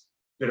 hours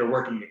that are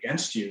working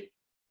against you.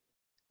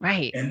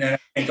 Right. And then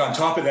I think on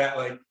top of that,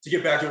 like to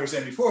get back to what we were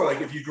saying before,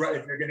 like if you're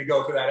going to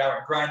go for that hour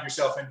and grind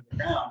yourself into the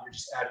ground, you're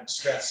just adding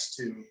stress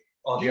to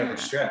all the other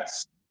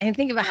stress. And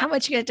think about how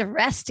much you get to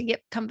rest to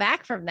come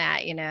back from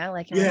that,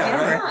 like,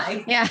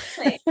 exactly.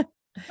 And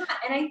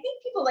I think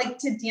people, like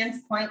to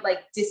Dan's point, like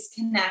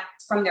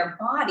disconnect from their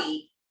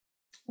body.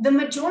 The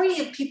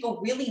majority of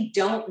people really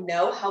don't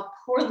know how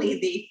poorly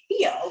they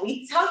feel.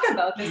 We talk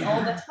about this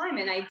all the time,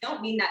 and I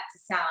don't mean that to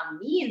sound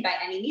mean by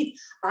any means.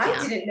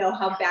 I didn't know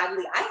how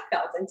badly I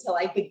felt until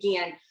I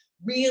began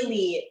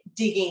really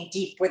digging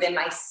deep within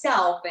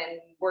myself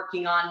and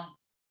working on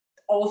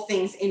all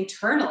things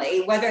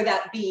internally, whether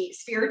that be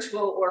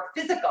spiritual or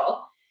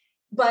physical.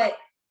 But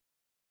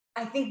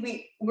I think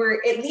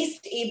we're at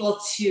least able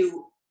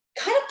to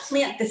kind of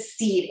plant the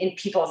seed in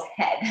people's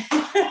head.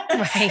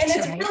 And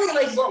it's really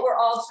like what we're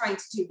all trying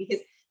to do, because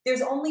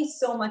there's only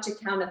so much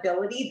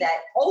accountability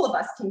that all of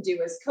us can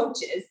do as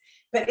coaches,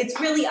 but it's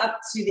really up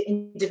to the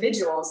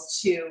individuals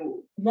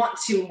to want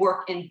to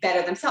work and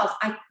better themselves.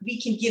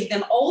 We can give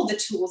them all the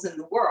tools in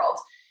the world,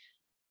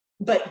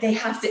 but they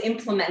have to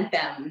implement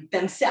them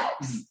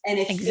themselves. And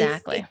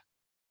Exactly. it's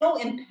so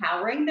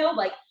empowering though.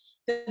 Like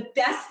the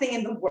best thing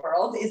in the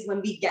world is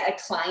when we get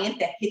a client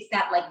that hits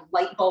that like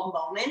light bulb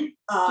moment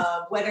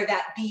of whether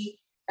that be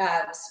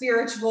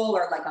spiritual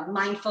or like a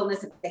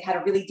mindfulness, if they had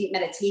a really deep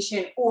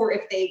meditation, or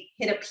if they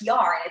hit a PR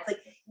and it's like,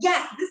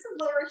 yes, this is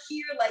what we're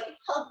here, like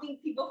helping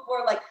people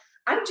for. Like,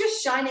 I'm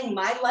just shining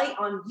my light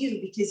on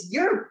you because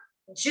you're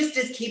just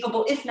as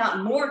capable, if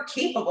not more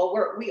capable.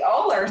 We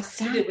all are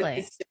suited with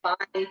this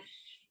divine,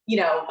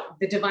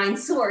 the divine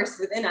source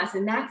within us.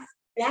 And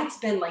that's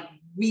been like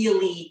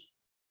really,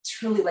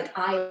 truly like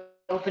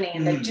eye-opening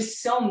and like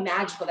just so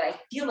magical that I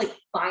feel like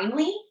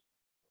finally,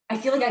 I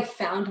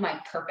found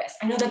my purpose.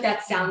 I know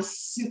that sounds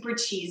super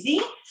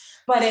cheesy,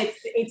 but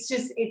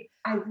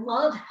I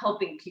love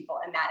helping people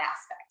in that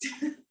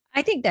aspect.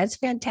 I think that's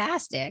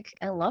fantastic.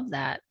 I love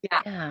that.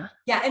 Yeah.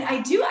 And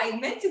I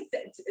meant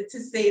to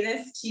say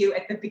this to you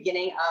at the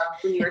beginning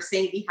of when you were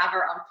saying we have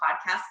our own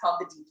podcast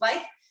called The Deep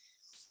Life.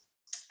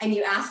 And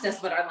you asked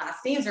us what our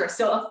last names are.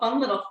 So a fun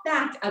little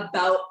fact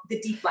about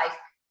The Deep Life.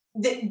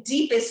 The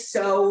deep is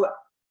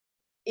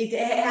it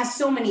has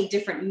so many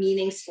different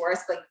meanings for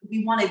us. Like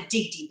we want to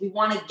dig deep. We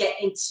want to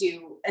get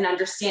into an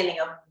understanding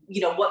of,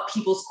 what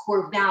people's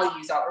core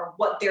values are or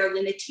what their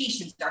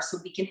limitations are so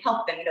we can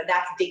help them.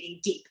 That's digging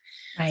deep.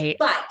 Right.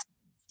 But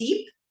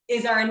deep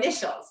is our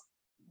initials.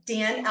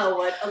 Dan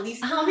Elwood, Elise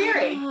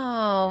Palmieri.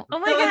 Oh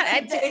my So God.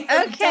 it's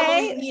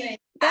Okay.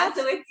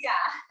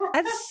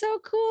 That's so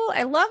cool.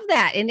 I love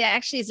that. And it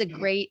actually is a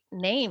great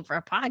name for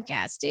a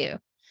podcast too.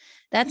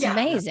 That's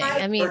amazing.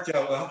 I mean, worked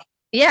out well.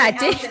 Yeah, it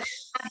did.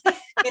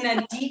 In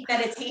a deep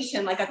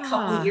meditation, like a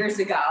couple years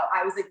ago,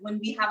 I was like, when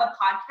we have a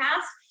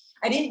podcast,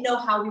 I didn't know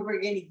how we were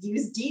going to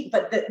use deep,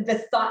 but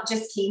the thought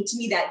just came to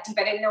me that deep.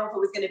 I didn't know if it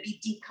was going to be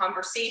deep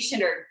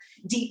conversation or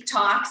deep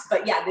talks,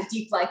 but yeah, the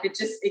deep life,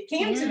 it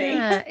came to me.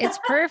 It's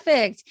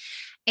perfect.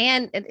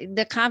 And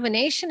the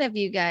combination of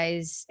you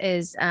guys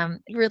is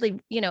really,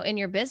 in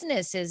your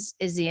business is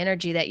the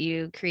energy that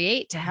you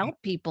create to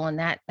help people. And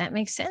that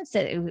makes sense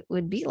that it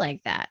would be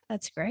like that.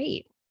 That's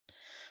great.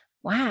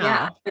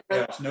 Wow.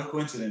 Yeah, no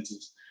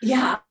coincidences.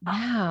 Yeah.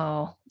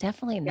 No,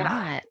 definitely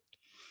not.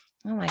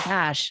 Oh my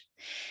gosh.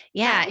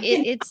 Yeah.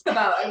 We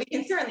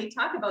can certainly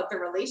talk about the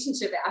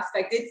relationship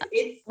aspect.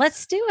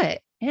 Let's do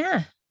it.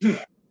 Yeah.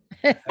 It's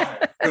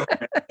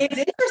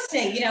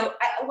interesting.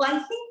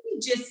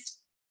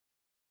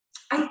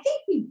 I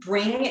think we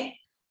bring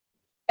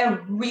a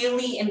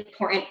really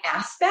important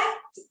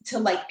aspect to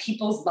like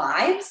people's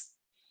lives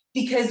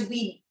because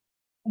we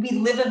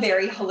live a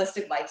very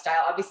holistic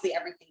lifestyle. Obviously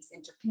everything's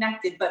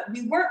interconnected, but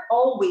we weren't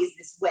always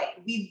this way.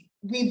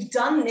 We've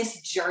done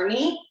this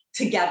journey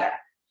together.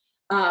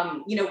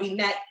 We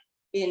met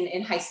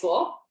in high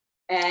school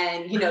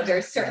and,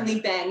 there's certainly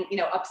been,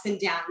 ups and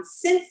downs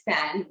since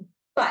then.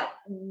 But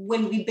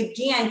when we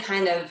began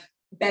kind of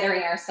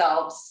bettering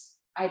ourselves,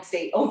 I'd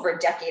say over a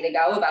decade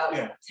ago, about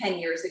 10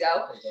 years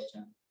ago,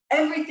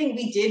 everything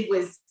we did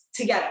was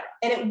together.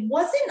 And it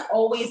wasn't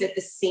always at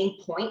the same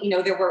point.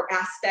 There were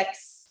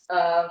aspects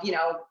of,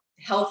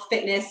 health,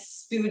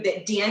 fitness, food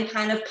that Dan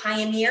kind of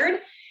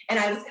pioneered. And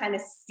I was kind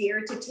of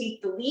scared to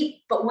take the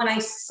leap. But when I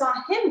saw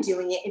him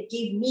doing it, it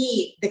gave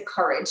me the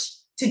courage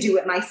to do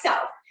it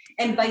myself.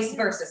 And vice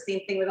versa.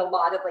 Same thing with a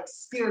lot of like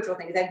spiritual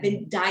things. I've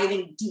been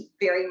diving deep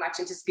very much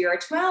into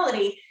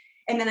spirituality.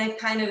 And then I've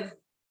kind of,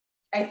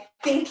 I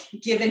think,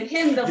 given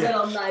him the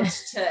little nudge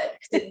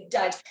to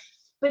judge.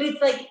 But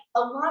it's like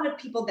a lot of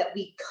people that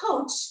we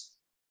coach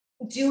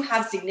do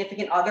have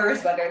significant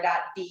others, whether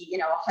that be,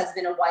 a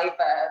husband, a wife,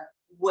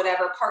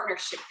 whatever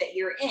partnership that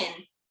you're in.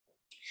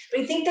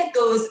 But I think that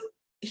goes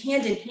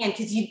hand in hand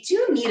because you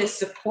do need a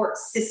support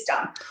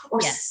system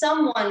or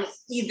someone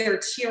either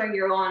cheering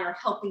you on or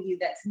helping you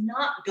that's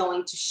not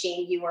going to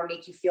shame you or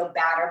make you feel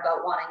bad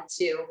about wanting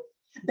to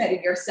better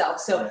yourself.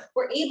 So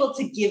we're able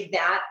to give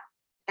that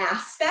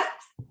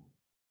aspect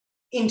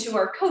into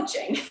our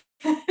coaching.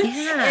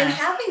 And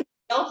having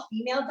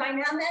male-female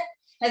dynamic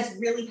has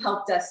really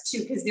helped us too,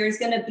 because there's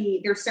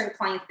certain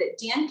clients that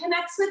Dan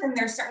connects with and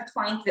there's certain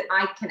clients that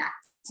I connect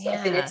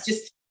with. And it's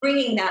just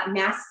bringing that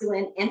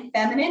masculine and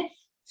feminine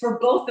for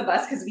both of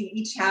us, because we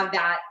each have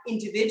that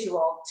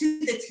individual to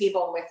the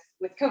table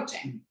with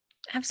coaching.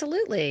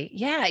 Absolutely.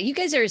 Yeah. You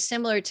guys are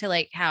similar to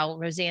like how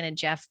Roseanne and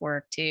Jeff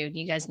work too.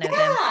 You guys know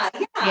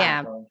them.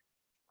 Yeah.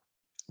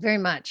 Very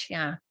much.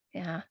 Yeah.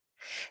 Yeah.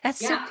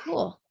 That's so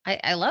cool.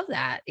 I love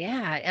that.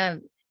 Yeah.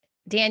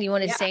 Dan, you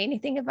want to say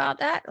anything about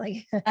that?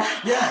 Like,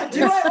 I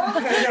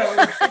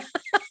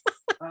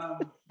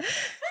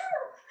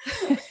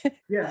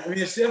mean,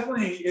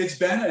 it's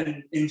been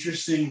an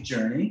interesting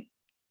journey,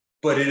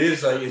 but it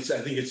is like, I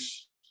think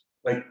it's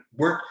like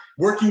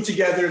working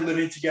together,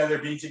 living together,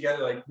 being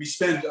together. Like we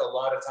spend a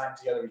lot of time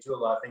together. We do a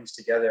lot of things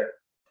together.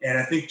 And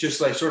I think just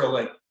like sort of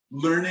like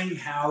learning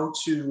how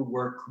to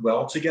work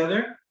well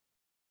together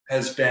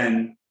has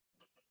been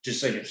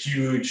just like a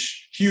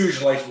huge,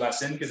 huge life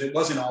lesson, because it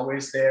wasn't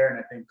always there. And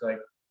I think like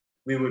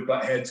we would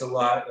butt heads a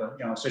lot,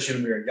 especially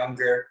when we were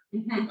younger.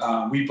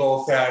 Mhm. We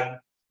both had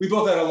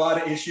a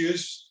lot of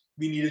issues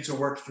we needed to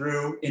work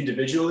through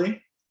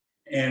individually.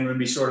 And when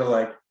we sort of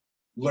like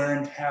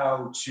learned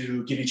how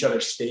to give each other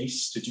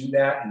space to do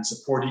that and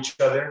support each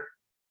other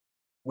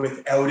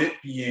without it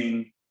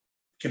being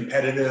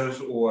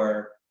competitive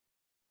or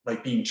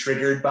like being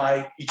triggered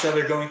by each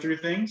other going through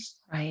things,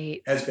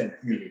 Right. has been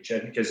huge.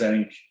 Because I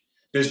think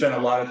there's been a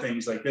lot of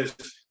things like this,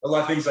 a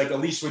lot of things like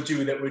Elise would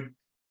do that would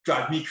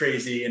drive me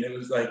crazy. And it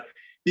was like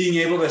being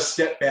able to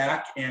step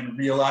back and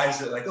realize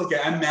that like, okay,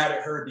 I'm mad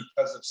at her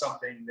because of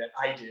something that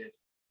I did.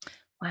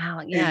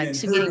 Wow. Yeah. then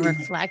So her getting being-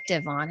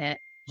 reflective on it.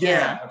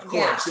 Yeah, of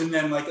course. Yeah. And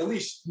then like at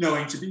least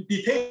knowing to be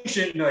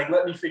patient and like,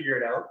 let me figure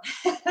it out.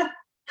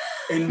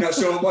 And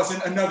so it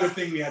wasn't another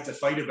thing we had to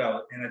fight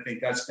about. And I think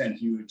that's been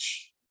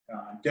huge.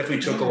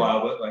 Definitely took a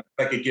while, but like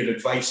if I could give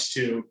advice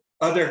to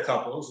other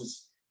couples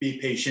is be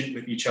patient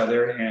with each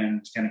other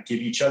and kind of give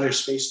each other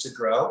space to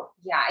grow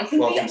Yeah, I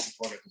think while being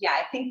supportive.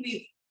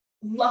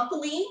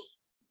 luckily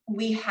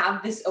we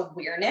have this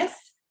awareness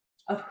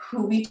of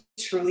who we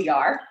truly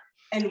are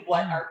and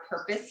what our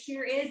purpose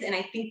here is. And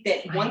I think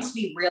that Right. once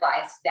we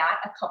realized that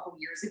a couple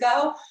years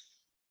ago,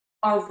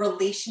 our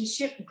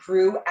relationship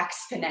grew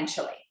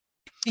exponentially.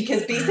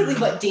 Because basically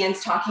what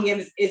Dan's talking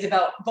is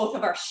about both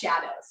of our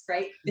shadows,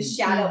 right? The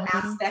shadow Mhm.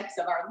 aspects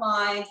of our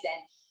lives,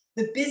 and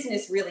the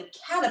business really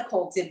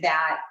catapulted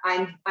that.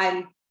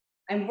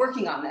 I'm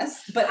working on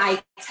this, but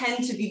I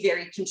tend to be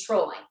very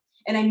controlling.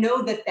 And I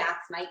know that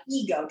that's my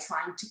ego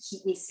trying to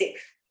keep me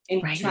safe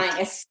and Right. trying,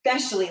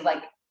 especially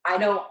like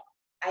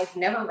I've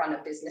never run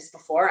a business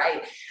before.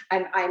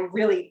 I'm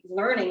really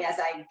learning as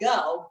I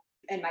go,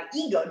 and my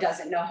ego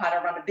doesn't know how to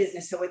run a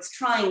business. So it's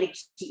trying to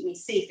keep me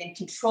safe and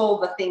control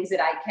the things that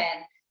I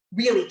can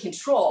really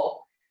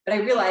control. But I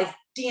realized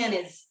Dan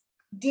is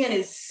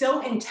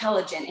so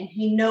intelligent and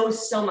he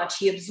knows so much.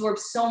 He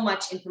absorbs so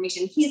much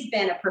information. He's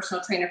been a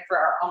personal trainer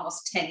for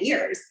almost 10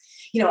 years.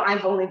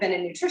 I've only been a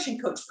nutrition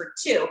coach for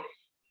 2.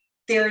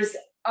 There's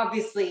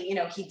obviously,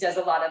 he does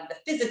a lot of the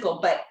physical,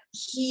 but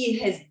he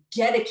has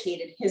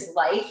dedicated his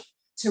life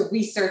to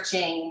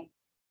researching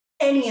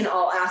any and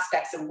all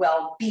aspects of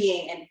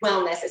well-being and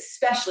wellness,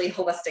 especially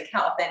holistic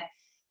health. And,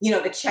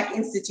 the CHEK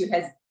Institute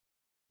has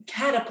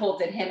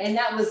catapulted him. And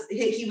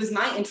he was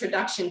my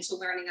introduction to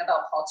learning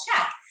about Paul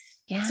Chek.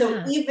 Yeah.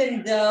 So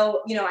even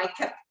though, I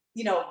kept,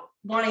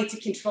 wanting to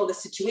control the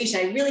situation,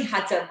 I really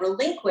had to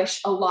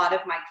relinquish a lot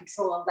of my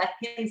control and let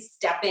him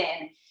step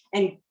in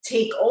and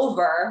take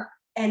over.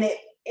 And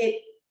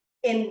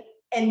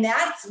and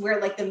that's where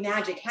like the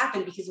magic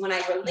happened, because when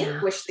I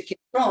relinquished the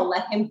control,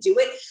 let him do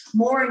it,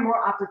 more and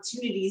more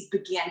opportunities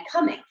began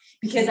coming,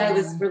 because I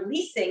was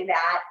releasing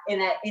that.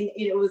 And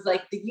it was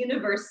like the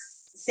universe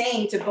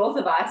saying to both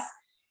of us,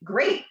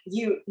 great,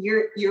 you're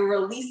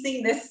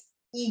releasing this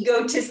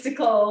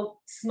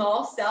egotistical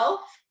small self.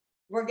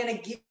 We're going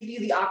to give you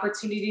the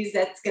opportunities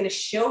that's going to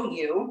show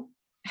you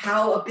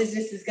how a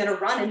business is going to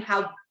run and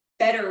how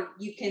better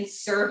you can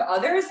serve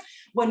others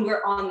when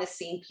we're on the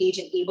same page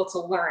and able to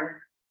learn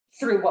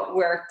through what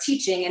we're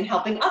teaching and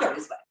helping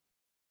others with.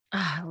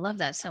 I love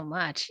that so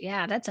much.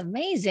 Yeah, that's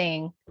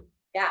amazing.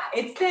 Yeah,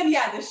 it's been,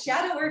 the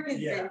shadow work has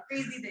been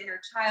crazy, the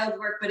inner child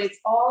work, but it's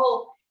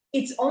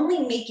only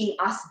making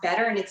us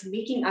better, and it's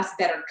making us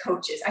better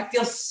coaches. I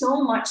feel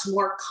so much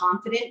more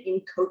confident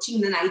in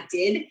coaching than I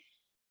did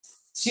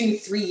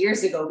 2-3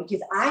 years ago,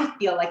 because I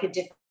feel like a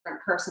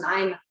different person.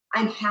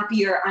 I'm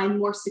happier, I'm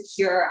more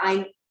secure,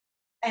 I'm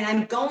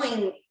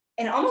going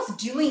and almost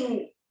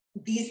doing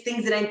these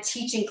things that I'm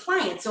teaching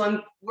clients.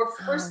 So we're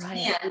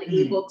firsthand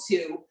able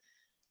to,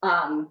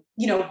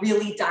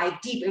 really dive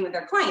deep in with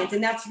our clients.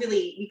 And that's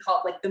really, we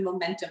call it like the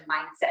momentum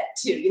mindset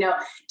too,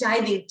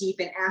 diving deep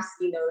and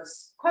asking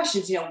those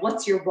questions,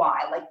 what's your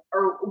why? Like,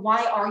 or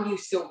why are you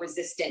so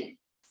resistant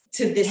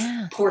to this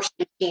portion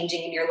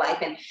changing in your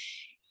life? And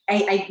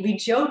we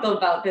joke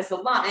about this a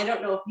lot. I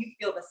don't know if you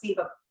feel the same,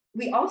 but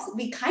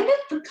we kind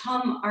of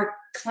become our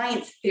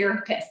clients'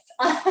 therapists.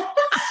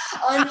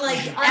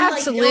 unlike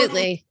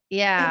Absolutely.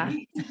 Yeah.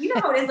 You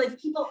know how it is, like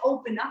people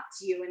open up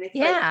to you, and it's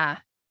like,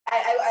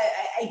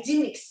 I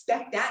didn't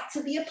expect that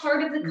to be a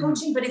part of the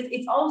coaching, but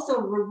it's also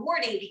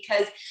rewarding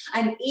because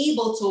I'm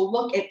able to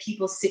look at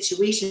people's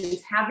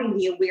situations, having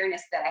the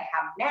awareness that I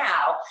have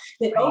now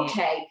that,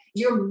 okay,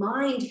 your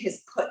mind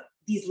has put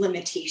these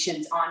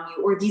limitations on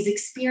you, or these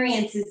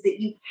experiences that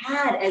you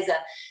had as a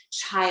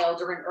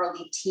child or an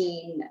early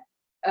teen,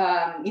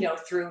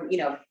 through,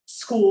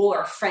 school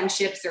or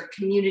friendships or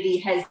community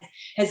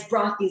has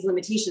brought these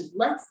limitations.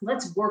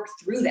 Let's work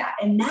through that.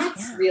 And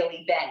that's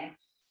really been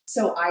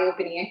so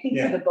eye-opening, I think,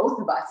 for the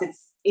both of us.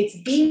 It's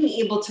being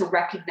able to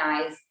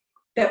recognize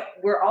that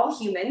we're all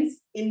humans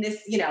in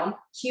this,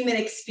 human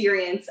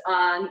experience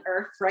on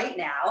Earth right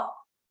now.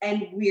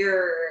 And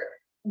we're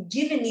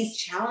given these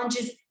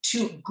challenges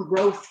to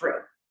grow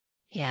through.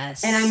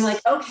 Yes. And I'm like,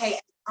 okay,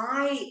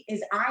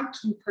 as I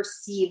can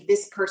perceive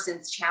this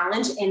person's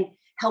challenge and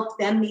help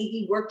them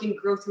maybe work and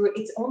grow through it.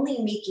 It's only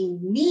making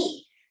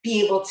me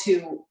be able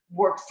to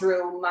work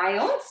through my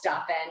own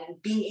stuff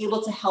and being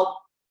able to help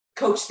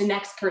coach the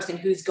next person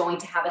who's going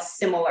to have a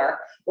similar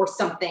or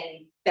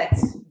something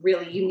that's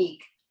really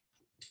unique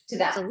to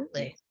them.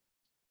 Absolutely.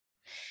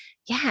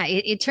 Yeah,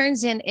 it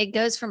turns in, it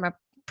goes from a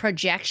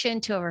projection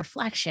to a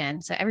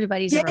reflection. So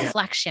everybody's a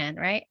reflection,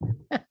 right?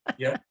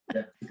 Yeah.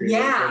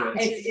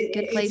 It's a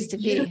good place to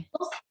be.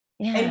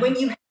 Yeah. And when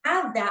you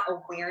have that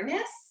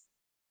awareness,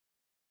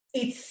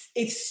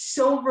 it's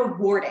so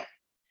rewarding.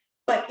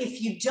 But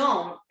if you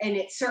don't, and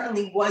it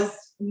certainly was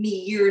me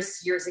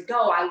years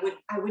ago,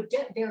 I would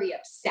get very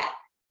upset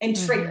and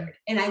triggered,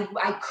 and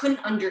I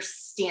couldn't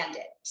understand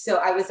it. So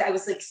I was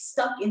like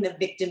stuck in the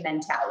victim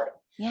mentality.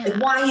 Yeah.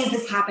 Like, why is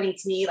this happening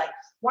to me? Like,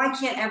 why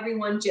can't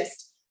everyone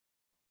just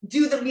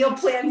do the meal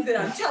plans that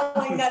I'm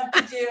telling them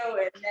to do?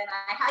 And then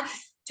I had to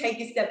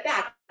take a step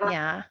back.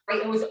 Yeah.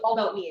 Right? It was all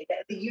about me.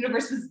 The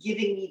universe was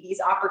giving me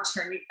these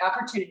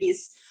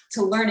opportunities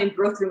to learn and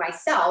grow through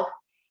myself.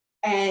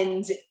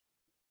 And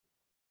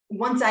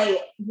once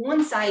I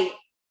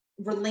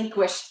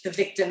relinquished the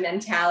victim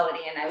mentality,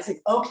 and I was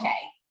like, okay,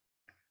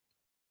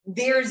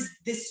 there's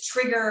this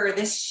trigger,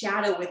 this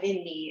shadow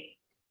within me.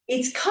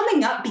 It's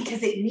coming up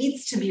because it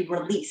needs to be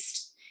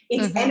released.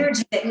 It's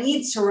energy that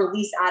needs to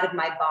release out of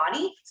my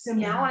body. So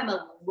now I'm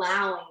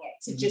allowing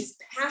it to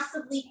just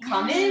passively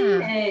come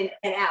in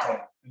and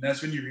out. And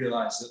that's when you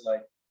realize that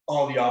like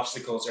all the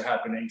obstacles are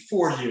happening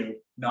for you,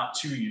 not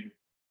to you.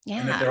 Yeah.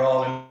 And that they're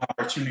all an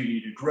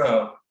opportunity to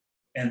grow.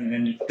 And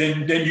then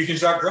you can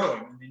start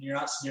growing. And then you're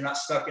not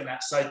stuck in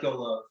that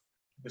cycle of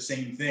the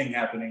same thing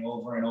happening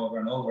over and over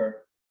and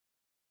over.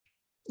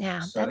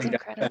 Yeah, So that's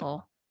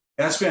incredible.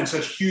 That's been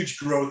such huge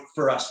growth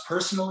for us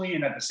personally,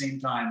 and at the same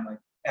time, like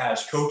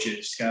as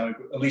coaches, kind of like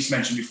Elise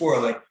mentioned before,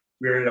 like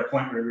we were at a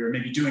point where we were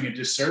maybe doing a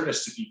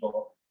disservice to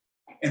people.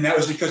 And that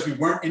was because we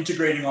weren't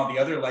integrating all the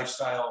other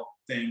lifestyle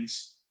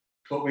things,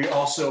 but we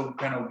also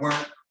kind of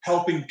weren't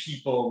helping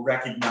people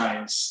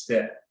recognize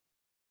that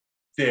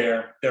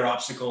their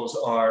obstacles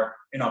are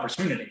an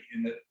opportunity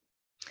and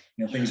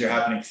that things are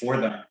happening for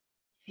them.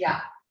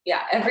 Yeah.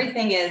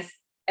 Everything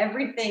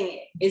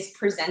is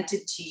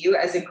presented to you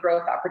as a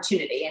growth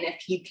opportunity. And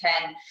if you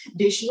can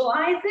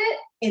visualize it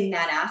in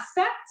that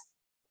aspect,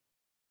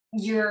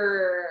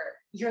 your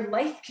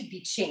life could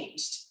be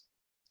changed.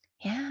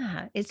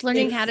 Yeah. It's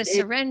learning how to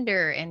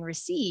surrender and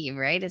receive,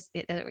 right?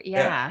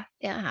 Yeah.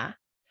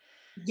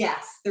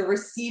 Yes. The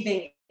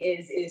receiving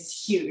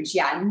is huge.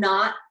 Yeah.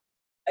 Not,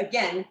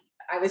 again,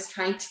 I was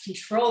trying to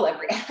control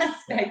every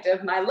aspect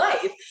of my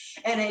life.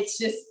 And it's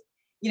just,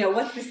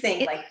 what's the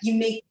saying? Like you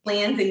make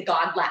plans and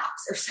God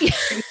laughs or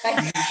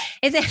something.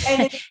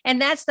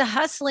 And that's the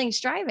hustling,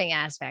 striving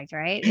aspect,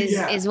 right?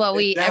 Is what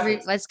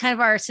that's kind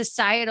of our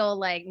societal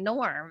like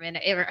norm, and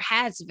it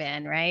has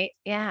been, right?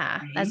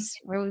 Yeah. That's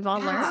where we've all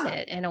learned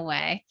it in a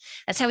way.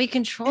 That's how we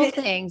control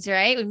things,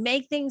 right? We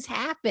make things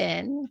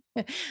happen.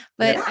 But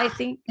I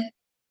think.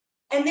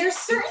 And there's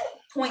certain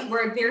point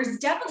where there's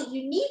definitely,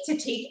 you need to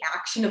take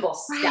actionable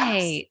steps.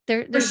 Right.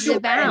 There's the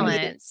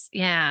balance.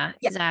 Yeah,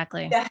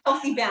 exactly. The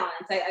healthy balance.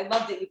 I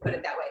love that you put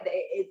it that way.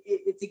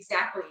 It's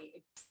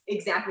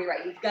exactly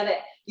right. You've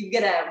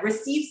got to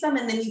receive some,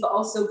 and then you've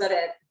also got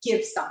to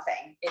give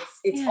something.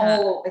 It's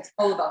all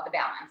about the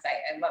balance.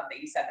 I love that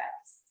you said that.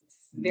 It's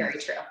very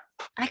true.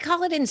 I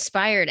call it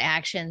inspired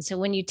action. So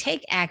when you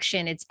take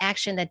action, it's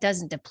action that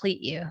doesn't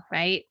deplete you,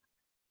 right?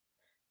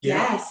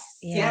 Yes.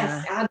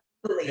 Yes,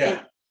 absolutely.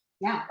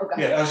 Yeah.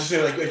 Okay. Yeah, I was just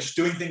saying, like just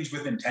doing things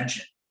with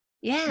intention.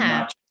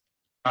 Yeah.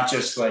 Not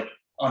just like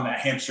on that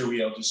hamster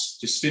wheel, just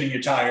spinning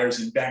your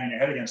tires and banging your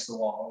head against the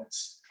wall.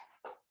 It's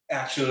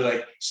actually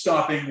like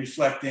stopping,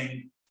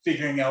 reflecting,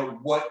 figuring out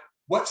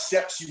what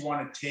steps you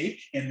want to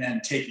take, and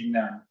then taking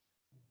them,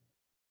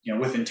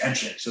 with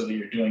intention, so that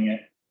you're doing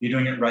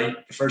it right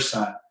the first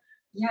time.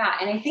 Yeah,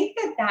 and I think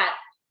that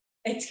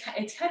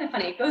it's kind of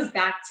funny. It goes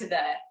back to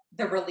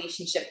the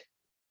relationship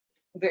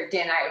where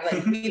Dan and I are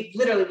like,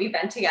 we've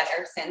been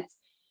together since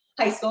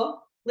high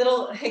school,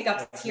 little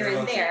hiccups here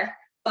and there,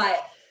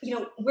 but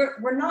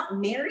we're not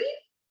married,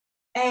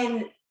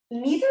 and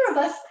neither of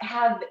us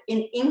have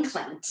an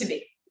inkling to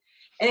be.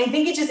 And I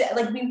think it just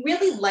like, we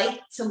really like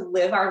to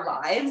live our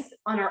lives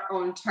on our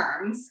own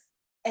terms.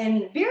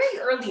 And very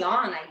early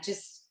on,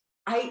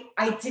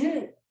 I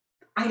didn't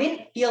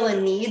feel a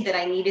need that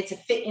I needed to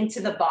fit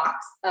into the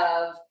box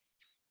of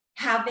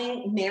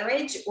having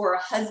marriage or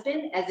a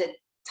husband as a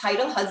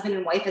title, husband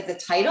and wife as a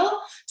title,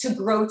 to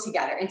grow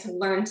together and to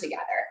learn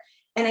together.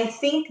 And I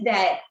think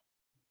that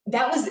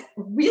was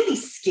really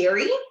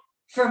scary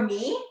for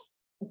me,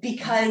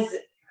 because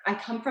I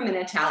come from an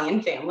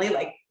Italian family,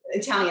 like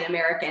Italian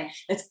American,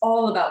 that's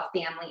all about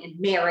family and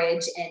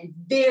marriage and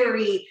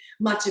very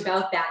much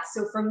about that.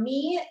 So for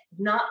me,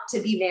 not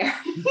to be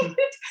married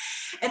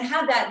and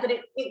have that, but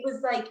it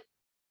was like,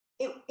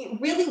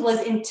 it really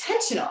was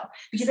intentional,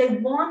 because I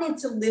wanted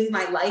to live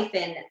my life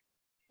and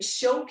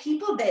show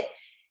people that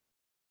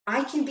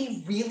I can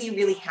be really,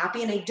 really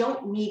happy, and we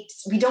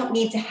don't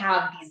need to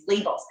have these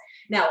labels.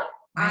 Now,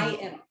 I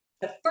am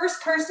the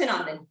first person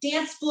on the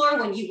dance floor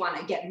when you want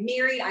to get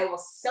married. I will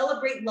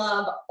celebrate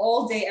love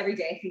all day, every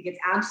day. I think it's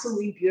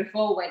absolutely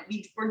beautiful. When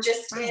we're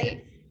just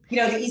in,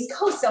 the East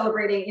Coast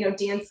celebrating,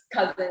 Dan's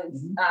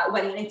cousin's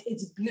wedding.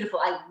 It's beautiful.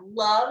 I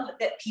love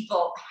that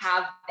people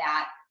have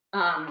that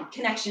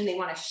connection. They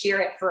want to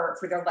share it for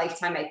their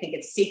lifetime. I think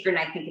it's sacred, and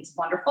I think it's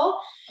wonderful.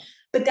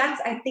 But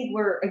that's, I think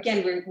where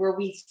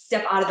we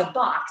step out of the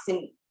box,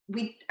 and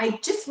I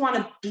just want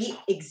to be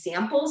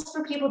examples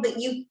for people that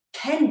you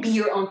can be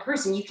your own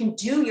person. You can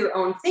do your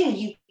own thing.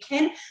 You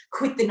can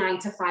quit the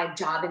 9-to-5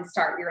 job and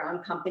start your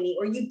own company,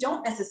 or you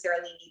don't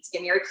necessarily need to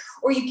get married,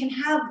 or you can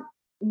have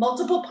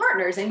multiple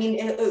partners. I mean,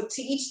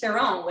 to each their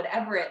own,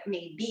 whatever it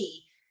may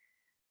be.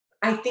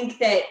 I think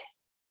that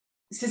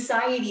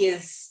society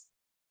has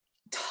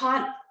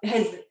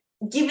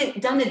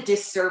done a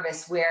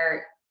disservice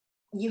where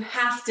you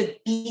have to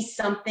be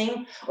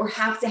something or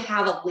have to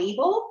have a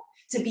label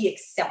to be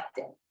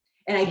accepted.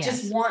 And I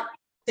just want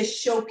to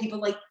show people,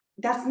 like,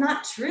 that's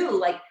not true.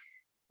 Like,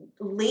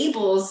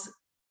 labels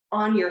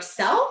on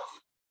yourself,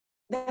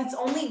 that's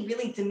only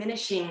really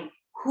diminishing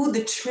who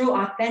the true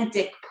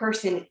authentic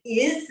person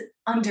is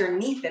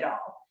underneath it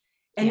all.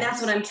 And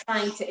that's what I'm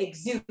trying to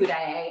exude.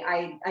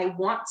 I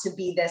want to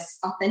be this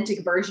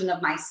authentic version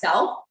of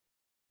myself.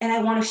 And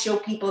I want to show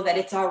people that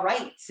it's all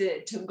right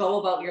to go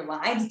about your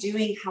lives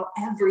doing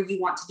however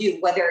you want to do,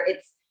 whether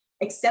it's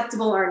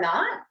acceptable or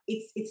not.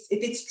 If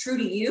it's true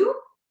to you,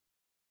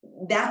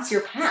 that's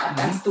your path.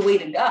 That's the way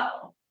to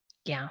go.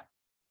 Yeah,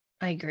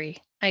 I agree.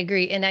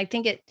 And I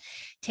think it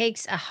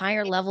takes a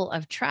higher level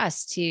of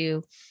trust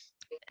to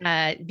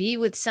be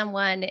with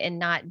someone and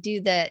not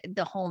do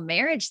the whole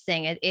marriage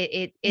thing.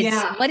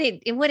 It's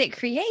what it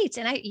creates.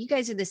 And you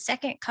guys are the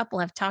second couple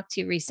I've talked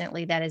to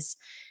recently that has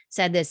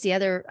said this. The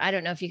other, I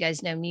don't know if you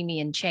guys know Mimi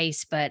and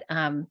Chase, but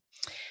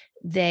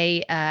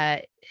they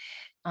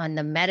on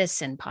the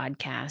Medicine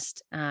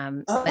podcast.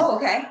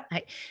 Okay.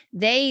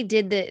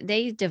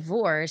 They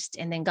divorced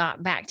and then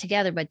got back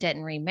together, but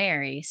didn't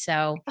remarry.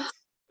 So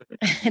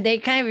they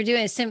kind of are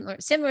doing a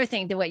similar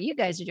thing to what you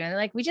guys are doing. They're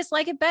like, we just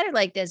like it better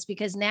like this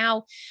because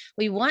now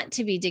we want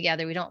to be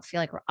together. We don't feel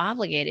like we're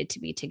obligated to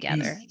be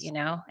together,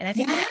 And I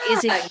think that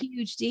is a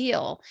huge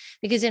deal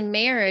because in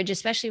marriage,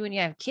 especially when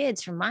you have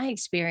kids, from my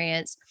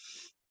experience,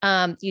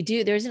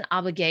 there's an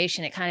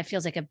obligation. It kind of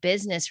feels like a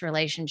business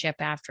relationship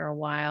after a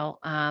while.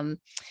 And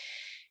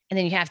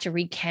then you have to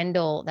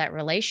rekindle that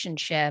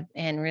relationship.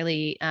 And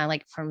really,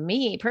 like for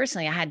me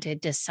personally, I had to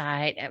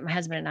decide, my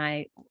husband and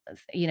I,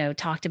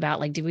 talked about,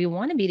 like, do we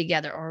want to be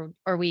together, or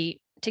are we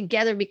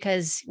together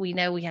because we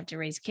know we have to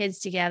raise kids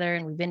together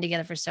and we've been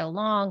together for so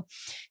long,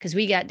 because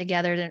we got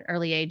together at an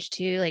early age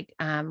too, like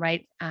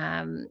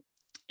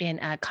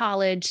in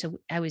college. So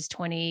I was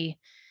 20,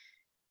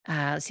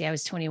 I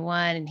was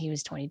 21 and he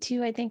was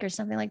 22, I think, or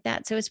something like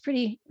that. So it's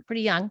pretty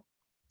young.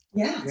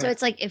 Yeah. So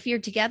it's like, if you're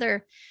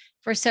together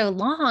for so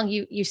long,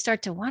 you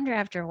start to wonder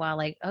after a while,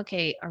 like,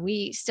 okay, are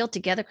we still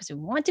together because we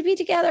want to be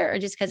together, or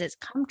just because it's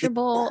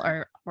comfortable,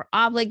 or we're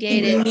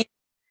obligated?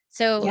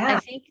 So I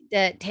think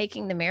that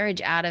taking the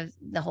marriage out of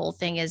the whole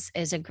thing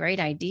is a great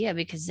idea,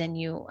 because then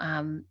you,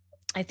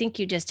 I think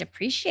you just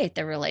appreciate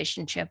the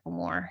relationship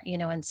more,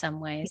 in some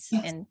ways.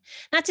 And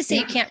not to say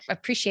you can't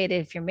appreciate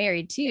it if you're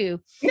married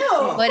too,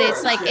 but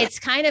it's like, it's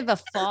kind of a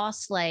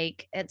false,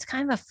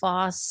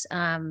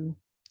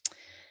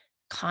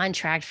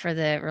 contract for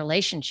the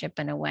relationship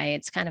in a way.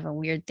 It's kind of a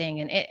weird thing.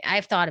 And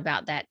I've thought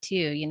about that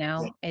too,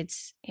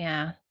 it's,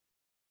 I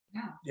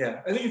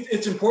think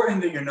it's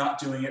important that you're not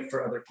doing it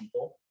for other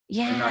people.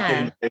 And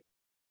not getting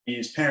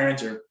these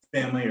parents or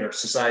family or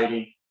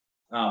society.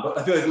 But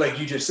I feel like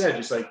you just said,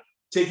 just like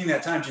taking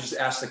that time to just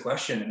ask the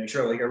question and make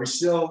sure, like, are we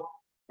still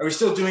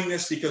doing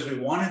this because we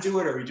want to do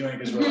it? Or are we doing it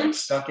because we're like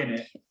stuck in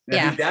it?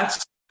 And I think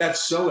that's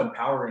so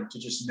empowering to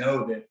just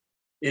know that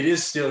it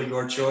is still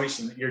your choice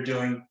and that you're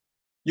doing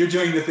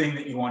the thing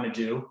that you want to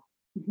do.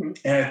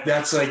 And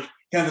that's like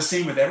kind of the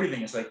same with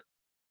everything. It's like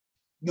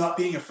not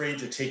being afraid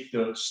to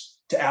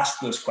ask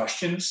those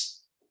questions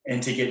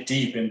and to get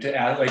deep and to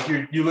ask, like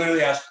you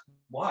literally ask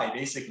why,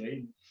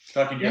 basically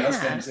talking to your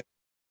husband, say,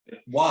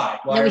 why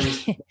are we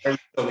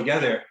still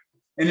together?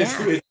 And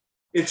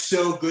it's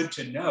so good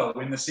to know,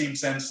 in the same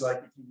sense, like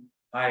if you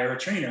hire a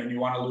trainer and you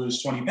want to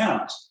lose 20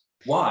 pounds,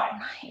 why?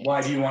 Right.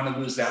 Why do you want to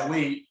lose that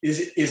weight?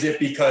 Is it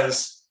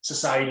because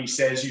society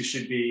says you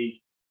should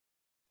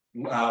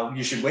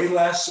weigh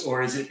less,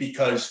 or is it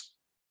because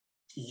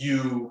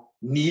you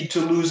need to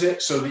lose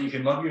it so that you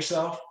can love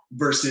yourself,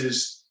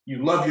 versus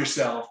you love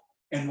yourself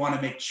and want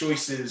to make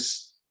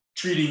choices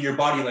treating your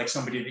body like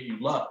somebody that you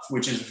love,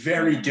 which is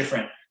very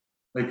different.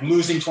 Like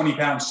losing 20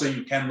 pounds so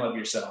you can love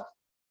yourself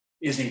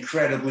is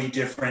incredibly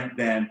different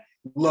than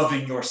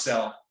loving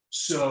yourself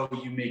so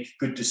you make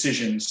good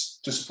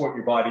decisions to support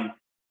your body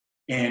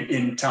and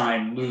in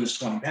time lose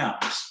 20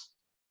 pounds.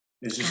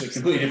 It's just a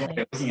completely different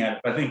way of looking at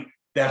it. But I think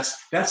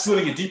that's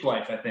living a deep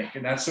life, I think.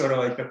 And that's sort of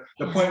like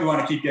the point we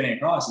want to keep getting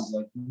across is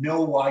like,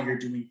 know why you're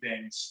doing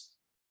things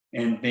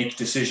and make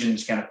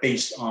decisions kind of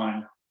based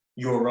on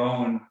your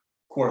own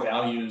core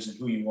values and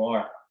who you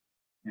are.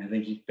 And I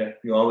think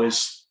you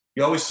always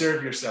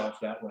serve yourself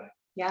that way.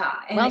 Yeah.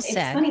 And well it's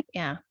said. funny.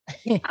 Yeah.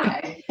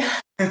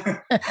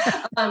 And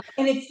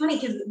it's funny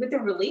because with the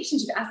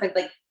relationship aspect,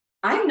 like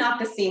I'm not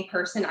the same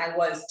person I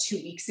was 2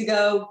 weeks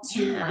ago,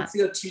 2 months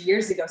ago, 2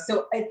 years ago.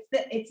 So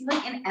it's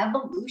like an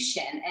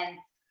evolution. And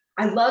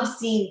I love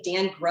seeing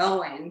Dan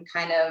grow and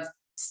kind of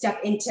step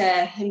into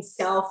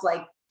himself,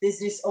 like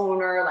business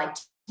owner, like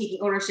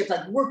taking ownership,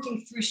 like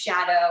working through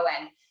shadow.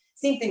 And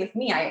same thing with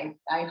me.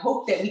 I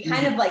hope that we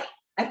kind of like,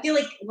 I feel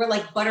like we're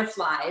like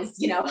butterflies,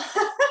 you know.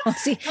 Well,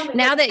 see,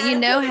 now that you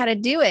know how to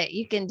do it,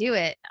 you can do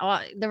it all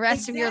the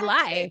rest of your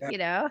life, you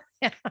know?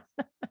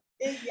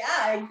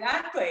 Yeah,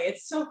 exactly.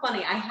 It's so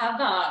funny. I have,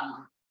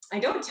 I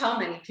don't tell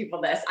many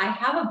people this. I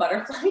have a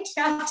butterfly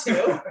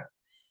tattoo.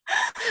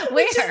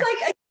 Where?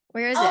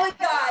 Where is it? Oh my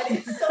God.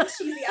 It's so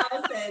cheesy,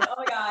 Allison. Oh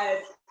my God.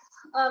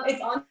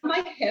 It's on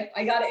my hip.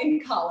 I got it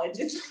in college.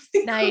 It's like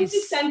the nice.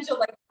 essential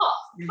like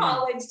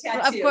college tattoo.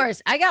 Well, of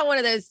course. I got one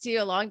of those too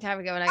a long time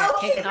ago when I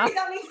got taken off.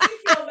 That makes me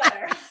feel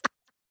better.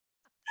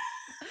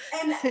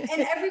 And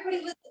everybody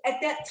was at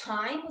that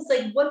time was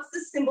like, what's the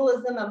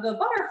symbolism of the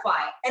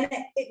butterfly? And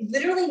it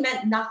literally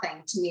meant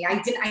nothing to me.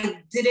 I did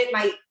it.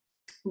 My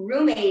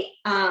roommate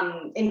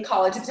in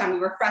college at the time, we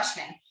were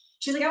freshmen.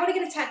 She's like, I want to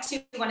get a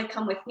tattoo. You want to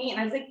come with me? And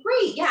I was like,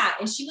 great. Yeah.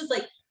 And she was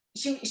like,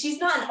 she's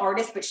not an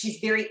artist, but she's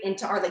very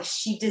into art. Like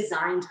she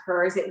designed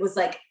hers. It was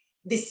like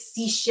this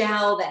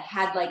seashell that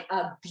had like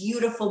a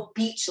beautiful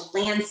beach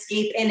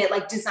landscape in it,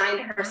 like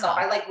designed herself.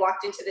 I like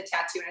walked into the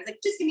tattoo and I was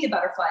like, just give me a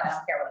butterfly. I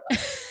don't care what it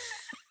looks like.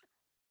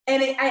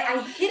 And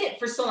I hid it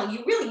for so long.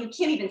 You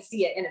can't even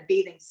see it in a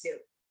bathing suit.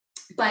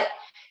 But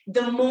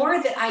the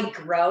more that I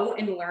grow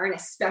and learn,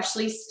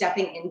 especially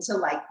stepping into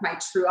like my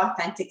true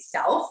authentic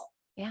self,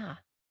 yeah,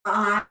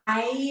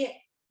 I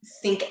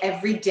think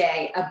every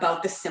day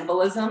about the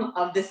symbolism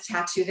of this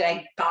tattoo that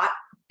I got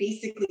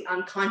basically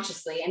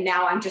unconsciously. And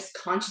now I'm just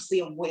consciously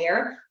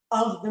aware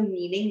of the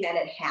meaning that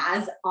it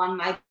has on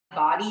my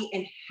body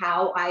and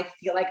how I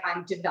feel like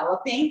I'm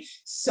developing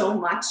so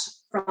much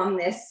from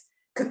this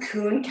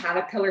cocoon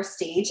caterpillar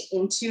stage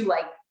into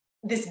like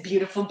this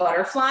beautiful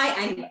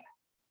butterfly.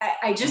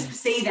 I just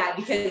say that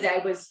because I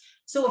was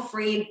so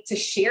afraid to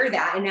share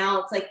that. And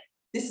now it's like,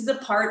 this is a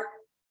part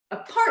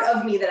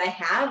of me that I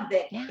have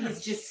that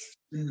is just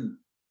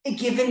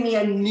given me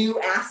a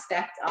new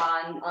aspect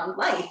on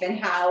life and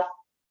how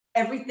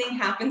everything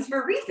happens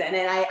for a reason.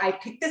 And I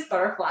picked this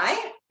butterfly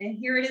and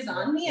here it is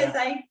on me as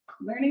I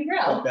learn and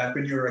grow. Back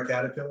when you were a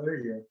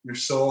caterpillar, your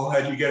soul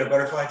had you get a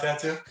butterfly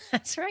tattoo?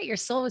 That's right. Your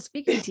soul was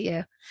speaking to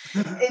you.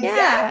 Exactly.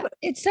 Yeah.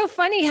 It's so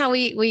funny how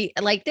we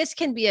like this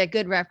can be a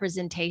good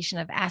representation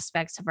of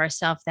aspects of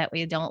ourselves that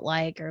we don't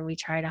like or we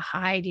try to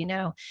hide, you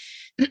know,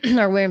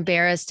 or we're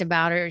embarrassed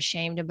about or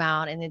ashamed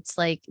about. And it's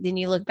like, then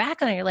you look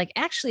back on it, you're like,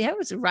 actually, I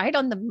was right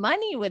on the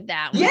money with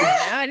that one.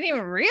 Yeah. You know? I didn't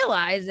even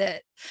realize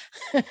it.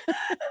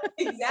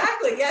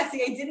 Exactly. Yeah.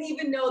 See, I didn't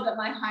even know that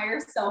my higher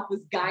self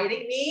was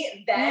guiding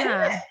me then.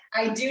 Yeah.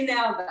 I do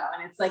now though.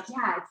 And it's like,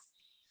 yeah,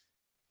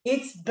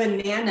 it's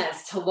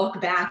bananas to look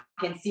back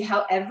and see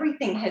how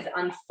everything has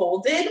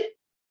unfolded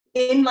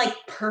in like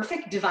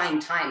perfect divine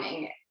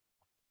timing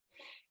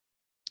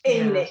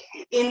in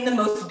the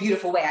most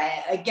beautiful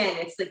way. Again,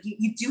 it's like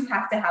you do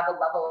have to have a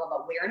level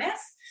of awareness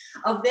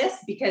of this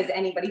because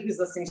anybody who's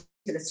listening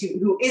to this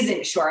who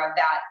isn't sure of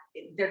that,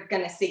 they're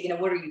going to say, you know,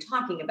 what are you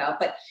talking about?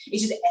 But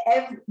it's just,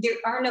 there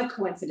are no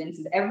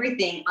coincidences.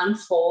 Everything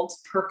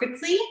unfolds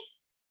perfectly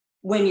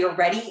when you're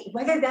ready,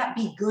 whether that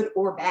be good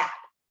or bad,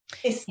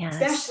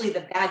 especially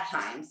the bad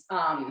times.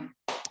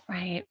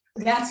 Right.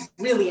 That's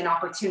really an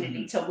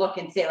opportunity to look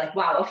and say like,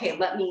 wow, okay,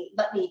 let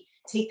me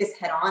take this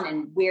head on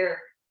and where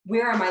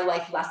are my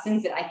life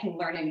lessons that I can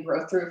learn and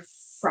grow through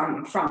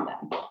from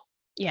them?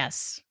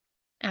 Yes,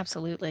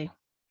 absolutely.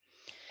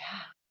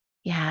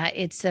 Yeah.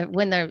 It's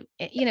when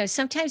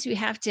sometimes we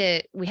have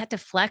to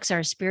flex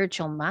our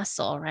spiritual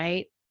muscle,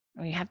 right?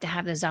 We have to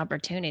have those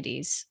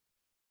opportunities.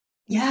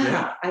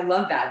 Yeah. I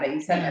love that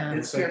you said that.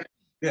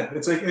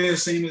 It's like the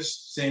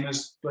same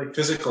as like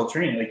physical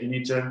training. Like you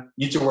need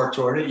to work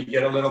toward it. You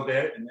get a little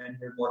bit and then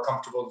you're more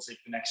comfortable to take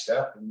the next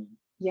step and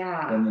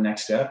then the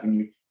next step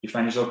and you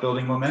find yourself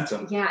building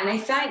momentum. Yeah. And I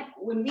found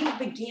when we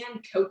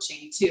began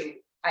coaching too,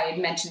 I had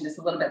mentioned this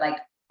a little bit, like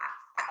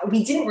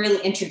we didn't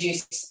really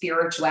introduce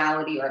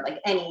spirituality or like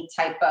any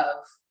type of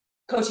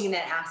coaching in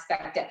that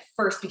aspect at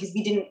first because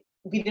we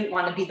didn't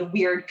want to be the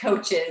weird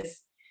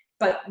coaches,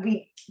 but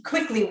we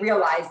quickly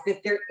realized that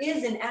there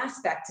is an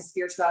aspect to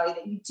spirituality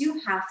that you do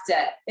have to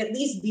at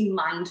least be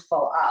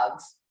mindful of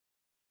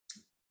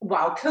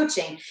while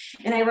coaching.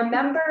 And I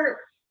remember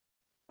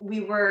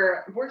we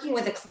were working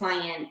with a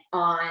client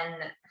on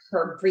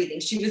her breathing.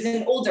 She was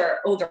an older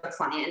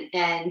client,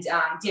 and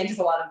Dan does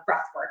a lot of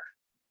breath work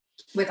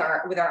with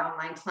our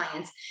online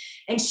clients.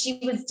 And she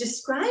was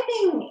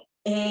describing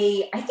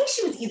I think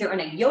she was either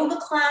in a yoga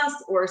class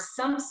or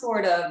some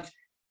sort of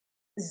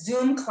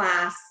Zoom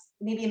class,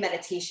 maybe a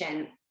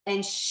meditation.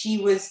 And she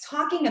was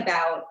talking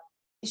about,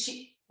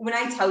 when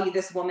I tell you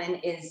this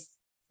woman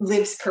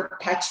lives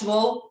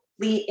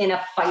perpetually in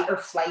a fight or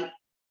flight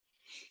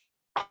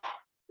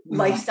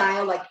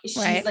lifestyle. Like she's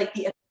Right. like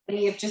the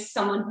epitome of just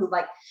someone who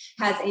like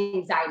has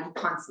anxiety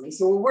constantly.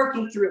 So we're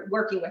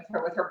working with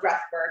her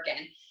breath work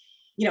and,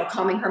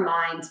 calming her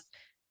mind.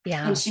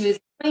 Yeah. And she was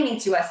explaining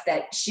to us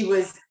that she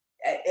was,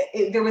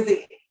 there was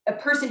a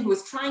person who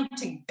was trying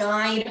to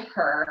guide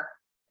her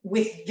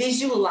with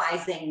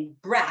visualizing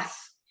breath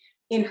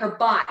in her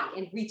body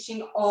and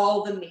reaching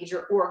all the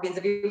major organs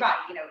of your body.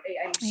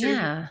 I'm sure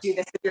you do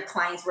this with your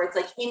clients where it's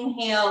like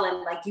inhale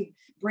and like you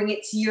bring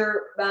it to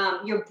your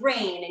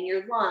brain and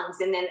your lungs,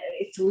 and then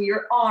through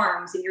your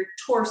arms and your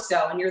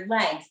torso and your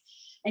legs.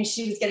 And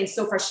she was getting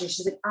so frustrated.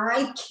 She's like,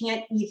 I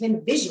can't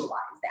even visualize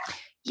that.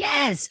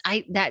 Yes.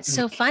 That's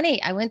so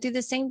funny. I went through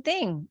the same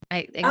thing.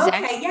 Okay.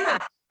 Yeah.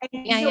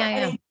 And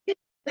yeah.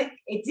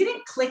 It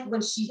didn't click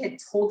when she had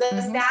told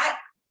us that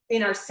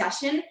in our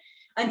session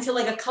until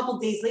like a couple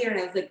days later. And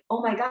I was like,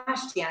 oh my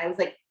gosh, Dan, I was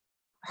like,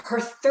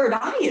 her third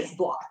eye is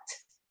blocked.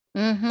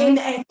 And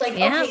it's like,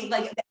 okay,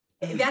 like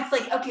that's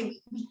like, okay,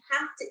 we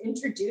have to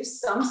introduce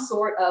some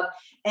sort of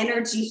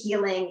energy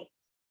healing,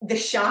 the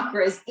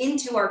chakras,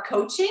 into our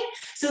coaching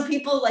so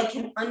people like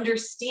can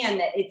understand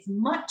that it's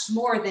much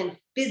more than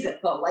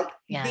physical. Like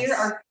there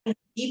are things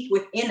deep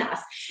within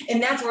us.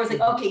 And that's where I was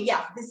like, okay,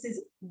 yeah,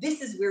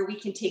 this is where we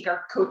can take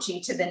our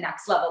coaching to the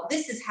next level.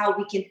 This is how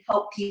we can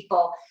help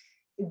people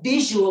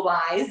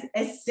visualize,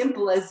 as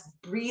simple as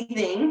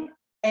breathing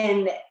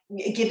and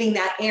giving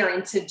that air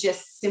into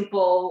just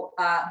simple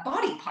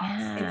body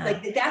parts. It's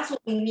like, that's what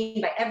we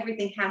mean by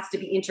everything has to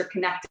be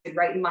interconnected,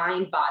 right?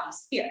 Mind, body,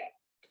 spirit.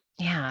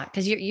 Yeah.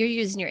 Cause you're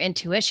using your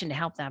intuition to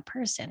help that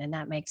person. And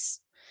that makes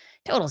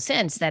total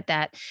sense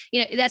that's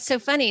so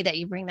funny that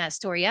you bring that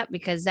story up,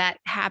 because that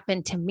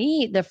happened to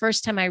me the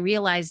first time I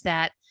realized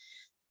that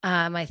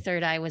my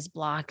third eye was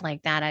blocked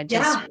like that. I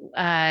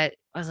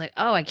was like,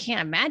 oh, I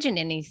can't imagine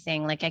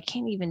anything. Like I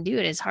can't even do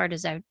it as hard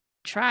as I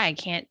try.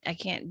 I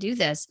can't do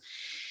this.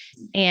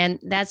 And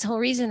that's the whole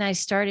reason I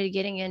started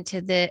getting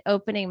into the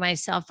opening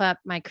myself up,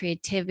 my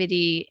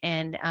creativity,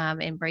 and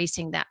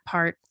embracing that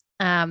part.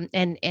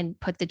 And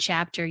put the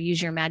chapter,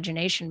 use your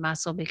imagination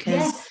muscle,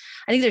 because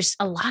I think there's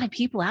a lot of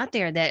people out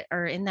there that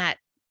are in that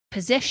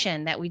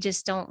position that we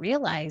just don't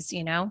realize,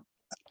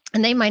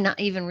 and they might not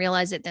even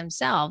realize it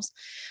themselves.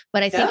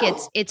 But I think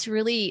it's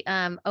really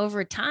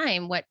over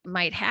time, what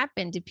might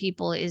happen to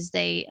people is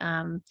they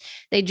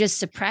just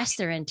suppress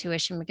their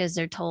intuition because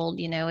they're told,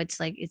 it's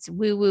like, it's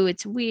woo woo,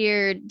 it's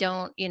weird,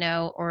 don't,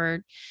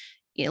 or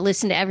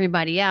listen to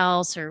everybody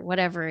else or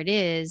whatever it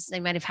is.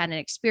 They might have had an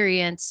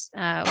experience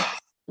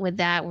with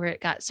that where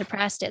it got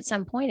suppressed at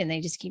some point, and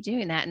they just keep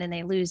doing that, and then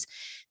they lose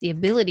the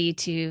ability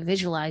to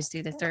visualize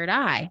through the third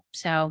eye.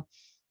 So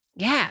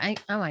yeah,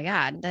 oh my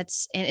God,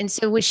 that's and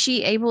so was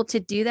she able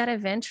to do that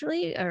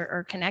eventually,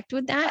 or connect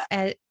with that,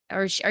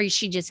 or is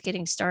she just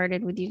getting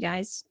started with you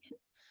guys?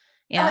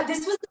 Yeah,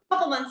 this was a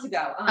couple months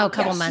ago. A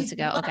couple months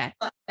ago. Okay.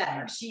 Much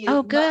better. She is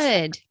oh,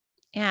 good.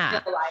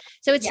 Yeah. Realized.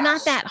 So it's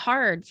not that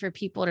hard for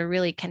people to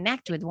really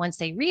connect with once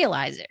they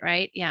realize it,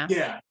 right? Yeah.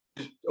 Yeah.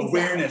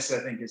 Awareness, I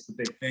think, is the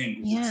big thing.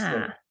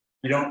 Yeah.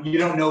 Like, you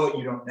don't know what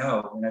you don't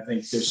know. And I think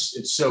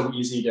it's so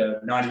easy to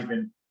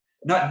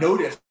not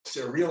notice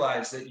or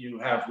realize that you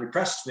have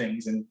repressed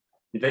things and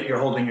that you're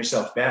holding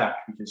yourself back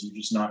because you're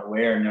just not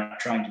aware and not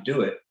trying to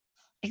do it.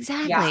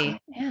 Exactly.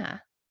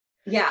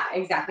 Yeah,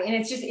 exactly. And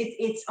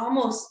it's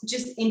almost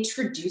just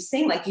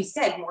introducing, like you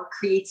said, more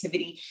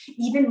creativity,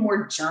 even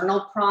more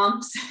journal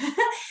prompts.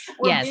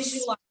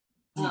 Visualize.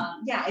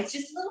 It's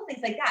just little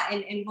things like that.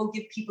 And we'll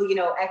give people,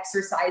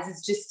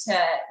 exercises just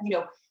to,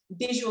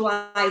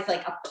 visualize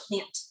like a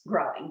plant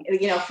growing,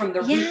 from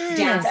the roots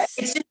down.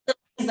 It's just little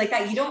things like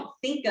that. You don't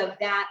think of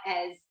that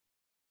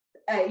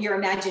as your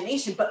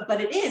imagination,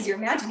 but it is your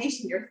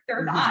imagination, your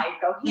third eye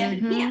go hand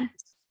in hand.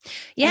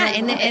 Yeah.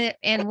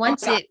 And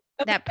once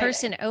that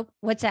person,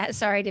 what's that?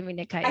 Sorry, I didn't mean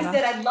to cut you off. I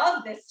said, I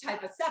love this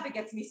type of stuff. It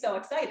gets me so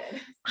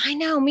excited. I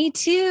know, me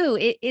too.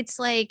 It's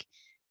like,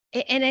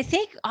 and I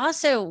think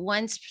also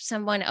once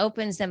someone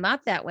opens them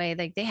up that way,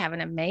 like they have an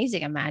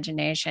amazing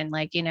imagination,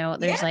 like,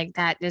 there's like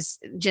that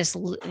just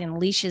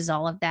unleashes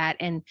all of that.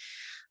 And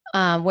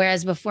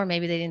whereas before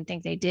maybe they didn't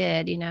think they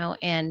did,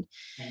 and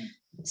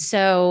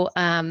so,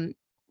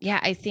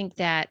 I think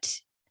that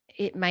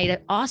it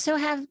might also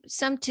have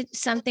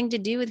something to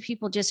do with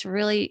people just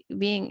really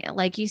being,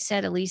 like you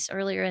said, Elise,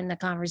 earlier in the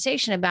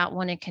conversation, about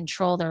wanting to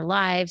control their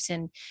lives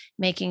and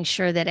making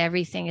sure that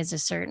everything is a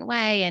certain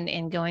way,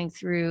 and going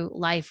through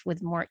life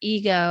with more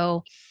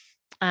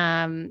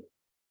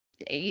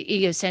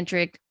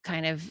egocentric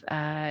kind of,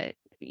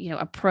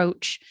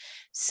 approach.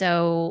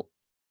 So,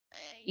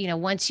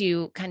 once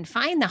you can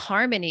find the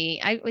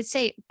harmony, I would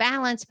say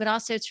balance, but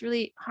also it's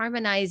really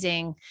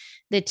harmonizing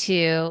the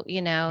two,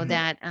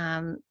 that,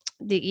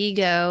 the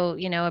ego,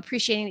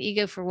 appreciating the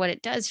ego for what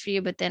it does for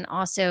you, but then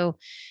also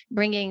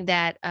bringing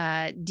that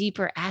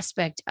deeper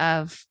aspect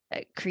of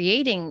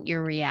creating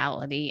your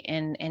reality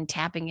and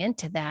tapping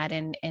into that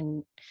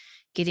and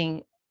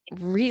getting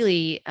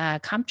really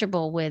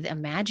comfortable with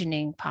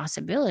imagining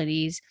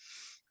possibilities.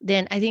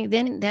 Then I think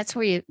that's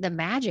where the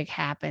magic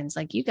happens,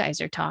 like you guys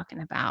are talking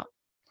about.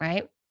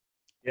 right?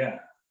 Yeah.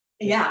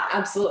 Yeah,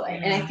 absolutely.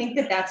 And I think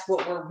that that's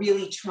what we're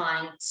really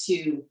trying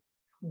to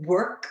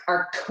work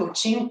our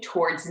coaching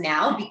towards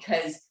now,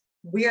 because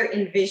we're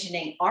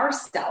envisioning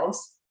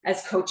ourselves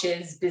as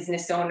coaches,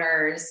 business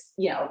owners,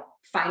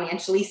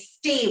 financially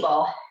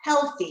stable,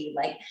 healthy,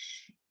 like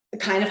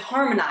kind of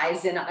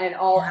harmonized in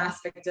all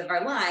aspects of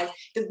our lives,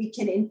 that we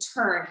can in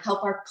turn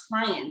help our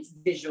clients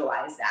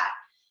visualize that.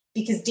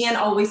 Because Dan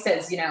always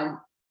says,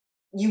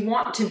 you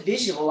want to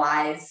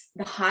visualize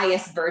the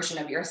highest version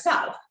of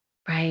yourself.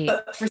 Right.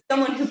 But for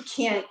someone who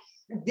can't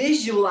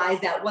visualize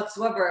that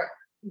whatsoever,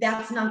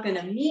 that's not going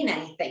to mean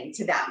anything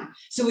to them.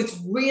 So it's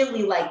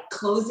really like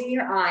closing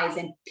your eyes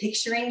and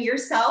picturing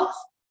yourself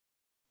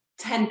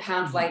 10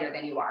 pounds lighter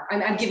than you are.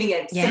 I'm giving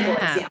a simple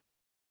example.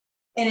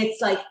 And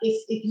it's like,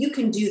 if you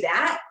can do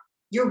that,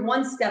 you're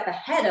one step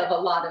ahead of a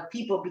lot of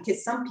people,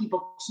 because some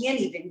people can't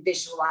even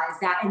visualize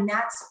that. And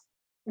that's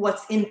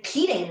what's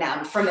impeding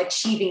them from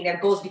achieving their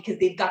goals, because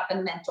they've got the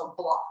mental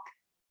block.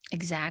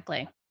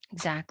 Exactly.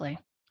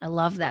 I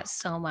love that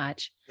so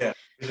much. Yeah.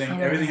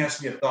 Everything has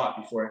to be a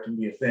thought before it can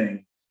be a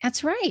thing.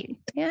 That's right.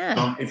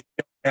 Yeah. If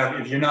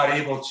you're not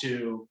able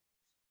to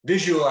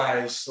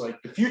visualize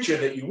like the future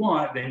that you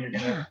want, then you're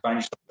going to find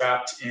yourself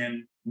trapped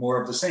in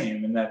more of the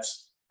same. And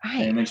that's,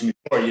 right. I mentioned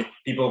before,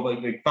 people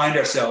like find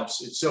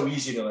ourselves, it's so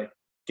easy to like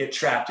get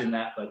trapped in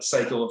that like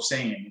cycle of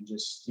same and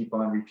just keep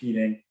on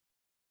repeating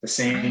the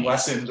same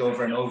lessons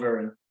over and over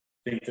and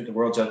think that the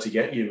world's out to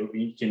get you.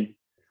 You can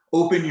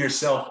open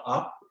yourself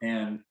up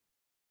and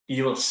be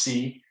able to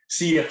see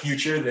a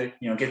future that,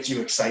 gets you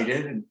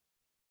excited, and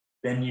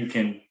then you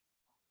can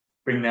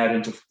bring that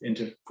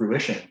into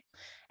fruition.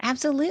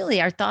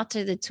 Absolutely. Our thoughts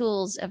are the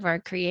tools of our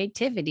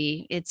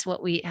creativity. It's how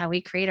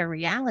we create our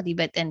reality.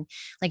 But then,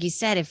 like you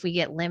said, if we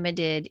get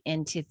limited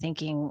into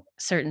thinking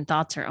certain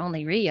thoughts are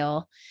only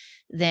real,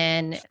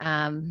 then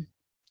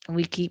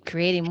we keep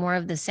creating more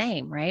of the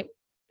same, right?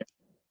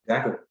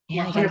 Exactly.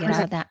 Yeah, I gotta get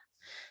out of that.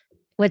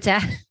 What's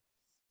that?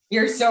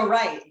 You're so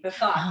right. The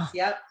thoughts.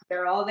 Yep.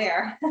 They're all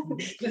there.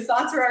 The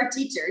thoughts are our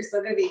teachers,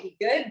 whether they be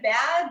good,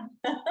 bad.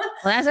 Well,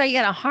 that's why you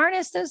got to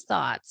harness those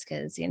thoughts.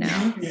 Cause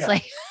it's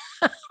like,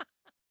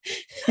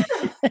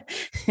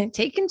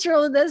 take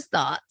control of those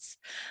thoughts.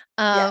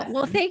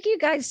 Well, thank you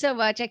guys so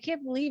much. I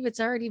can't believe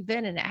it's already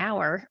been an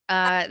hour.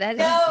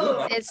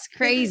 It's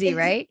crazy,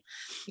 right?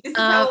 This is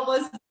how it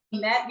was.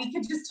 We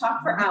could just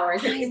talk for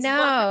hours. I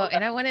know.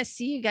 And I want to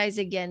see you guys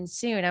again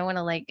soon. I want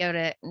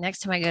to next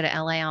time I go to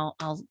LA,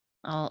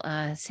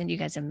 I'll send you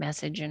guys a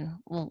message, and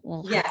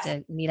we'll have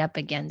to meet up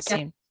again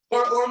soon.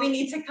 Or we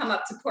need to come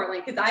up to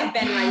Portland, because I've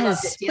been and I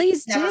loved it.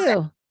 Please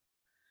do.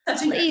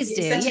 Please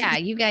do. Yeah,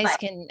 you guys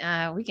can.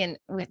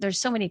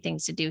 There's so many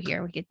things to do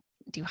here. We could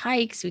do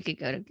hikes. We could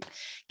go to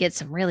get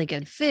some really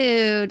good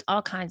food.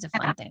 All kinds of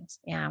fun things.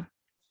 Yeah.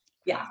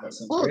 That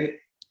sounds great.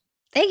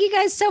 Thank you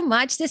guys so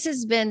much. This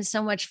has been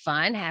so much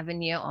fun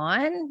having you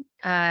on.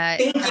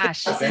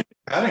 Thanks for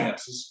having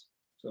us.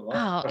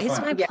 It's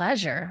my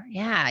pleasure.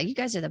 Yeah, you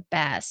guys are the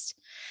best.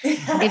 You're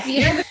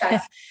the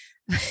best.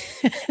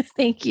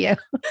 Thank you.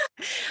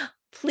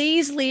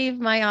 Please leave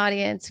my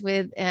audience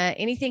with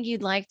anything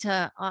you'd like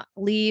to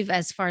leave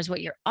as far as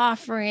what you're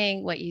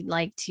offering, what you'd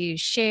like to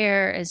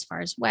share as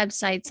far as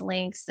websites,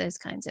 links, those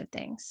kinds of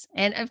things.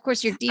 And of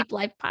course, your Deep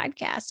Life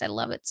podcast. I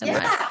love it so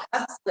much.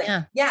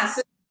 Absolutely. Yeah.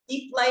 So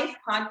Deep Life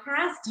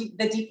podcast,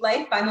 the Deep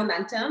Life by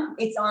Momentum.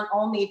 It's on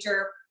all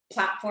major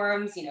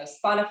platforms,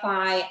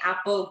 Spotify,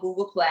 Apple,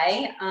 Google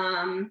Play.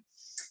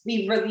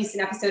 We release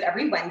an episode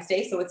every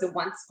Wednesday, so it's a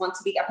once a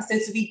week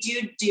episode. So we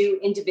do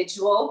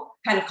individual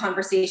kind of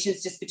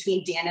conversations just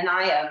between Dan and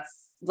I of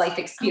life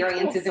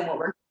experiences and what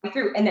we're going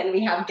through. And then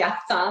we have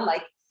guests on,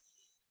 like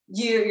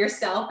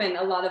yourself, and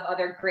a lot of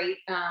other great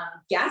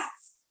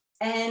guests.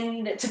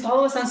 And to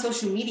follow us on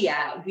social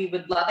media, we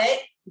would love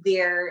it.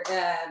 They're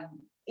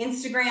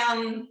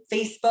Instagram,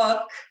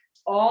 Facebook,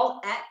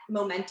 all at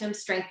Momentum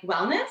Strength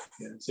Wellness.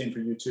 Yeah, same for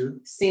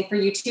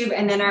YouTube.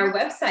 And then our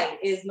website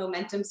is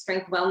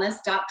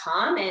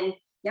momentumstrengthwellness.com. And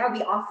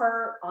we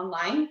offer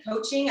online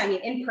coaching. I mean,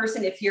 in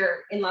person if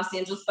you're in Los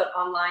Angeles, but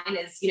online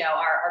is,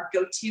 our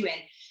go-to.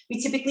 And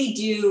we typically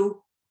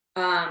do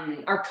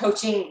our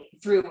coaching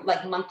through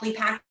like monthly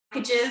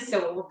packages. So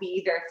it will be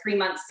either 3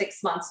 months,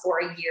 6 months, or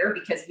a year,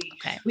 because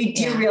we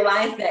do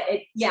realize that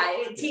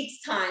it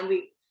takes time.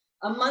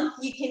 A month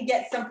you can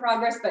get some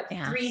progress, but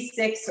 3,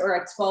 6, or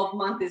a 12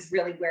 month is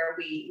really where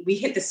we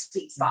hit the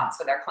sweet spots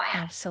with our clients.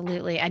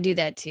 Absolutely. I do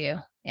that too.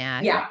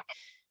 Yeah.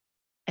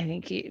 I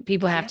think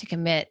people have to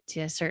commit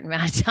to a certain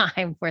amount of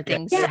time for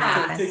things to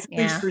happen. It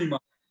takes 3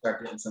 months to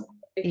start getting something.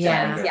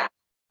 Yeah.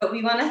 But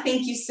we want to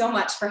thank you so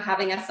much for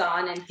having us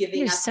on and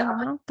giving us the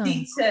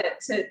opportunity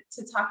to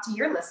talk to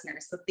your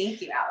listeners. So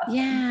thank you, Allison.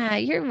 Yeah,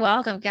 you're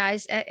welcome,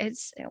 guys.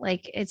 It's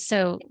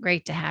so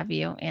great to have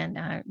you, and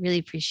I really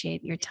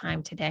appreciate your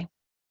time today.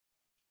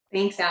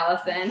 Thanks,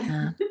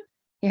 Allison.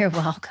 You're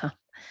welcome.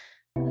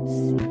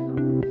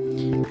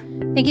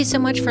 Thank you so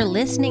much for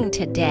listening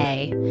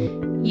today.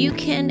 You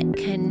can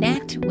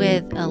connect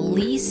with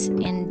Elise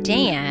and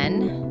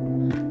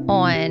Dan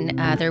on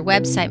their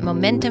website,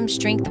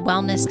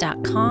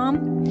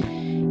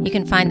 momentumstrengthwellness.com. You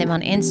can find them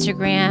on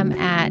Instagram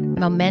at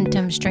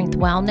Momentum Strength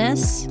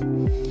Wellness.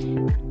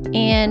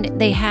 And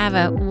they have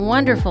a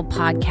wonderful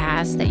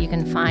podcast that you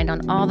can find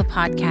on all the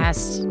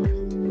podcast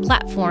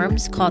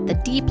platforms called the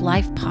Deep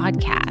Life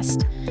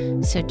Podcast.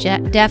 So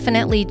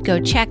definitely go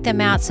check them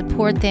out,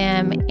 support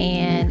them,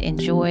 and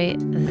enjoy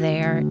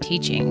their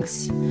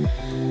teachings.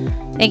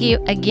 Thank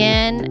you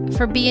again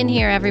for being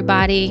here,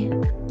 everybody.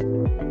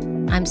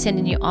 I'm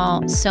sending you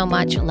all so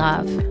much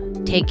love.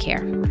 Take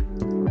care.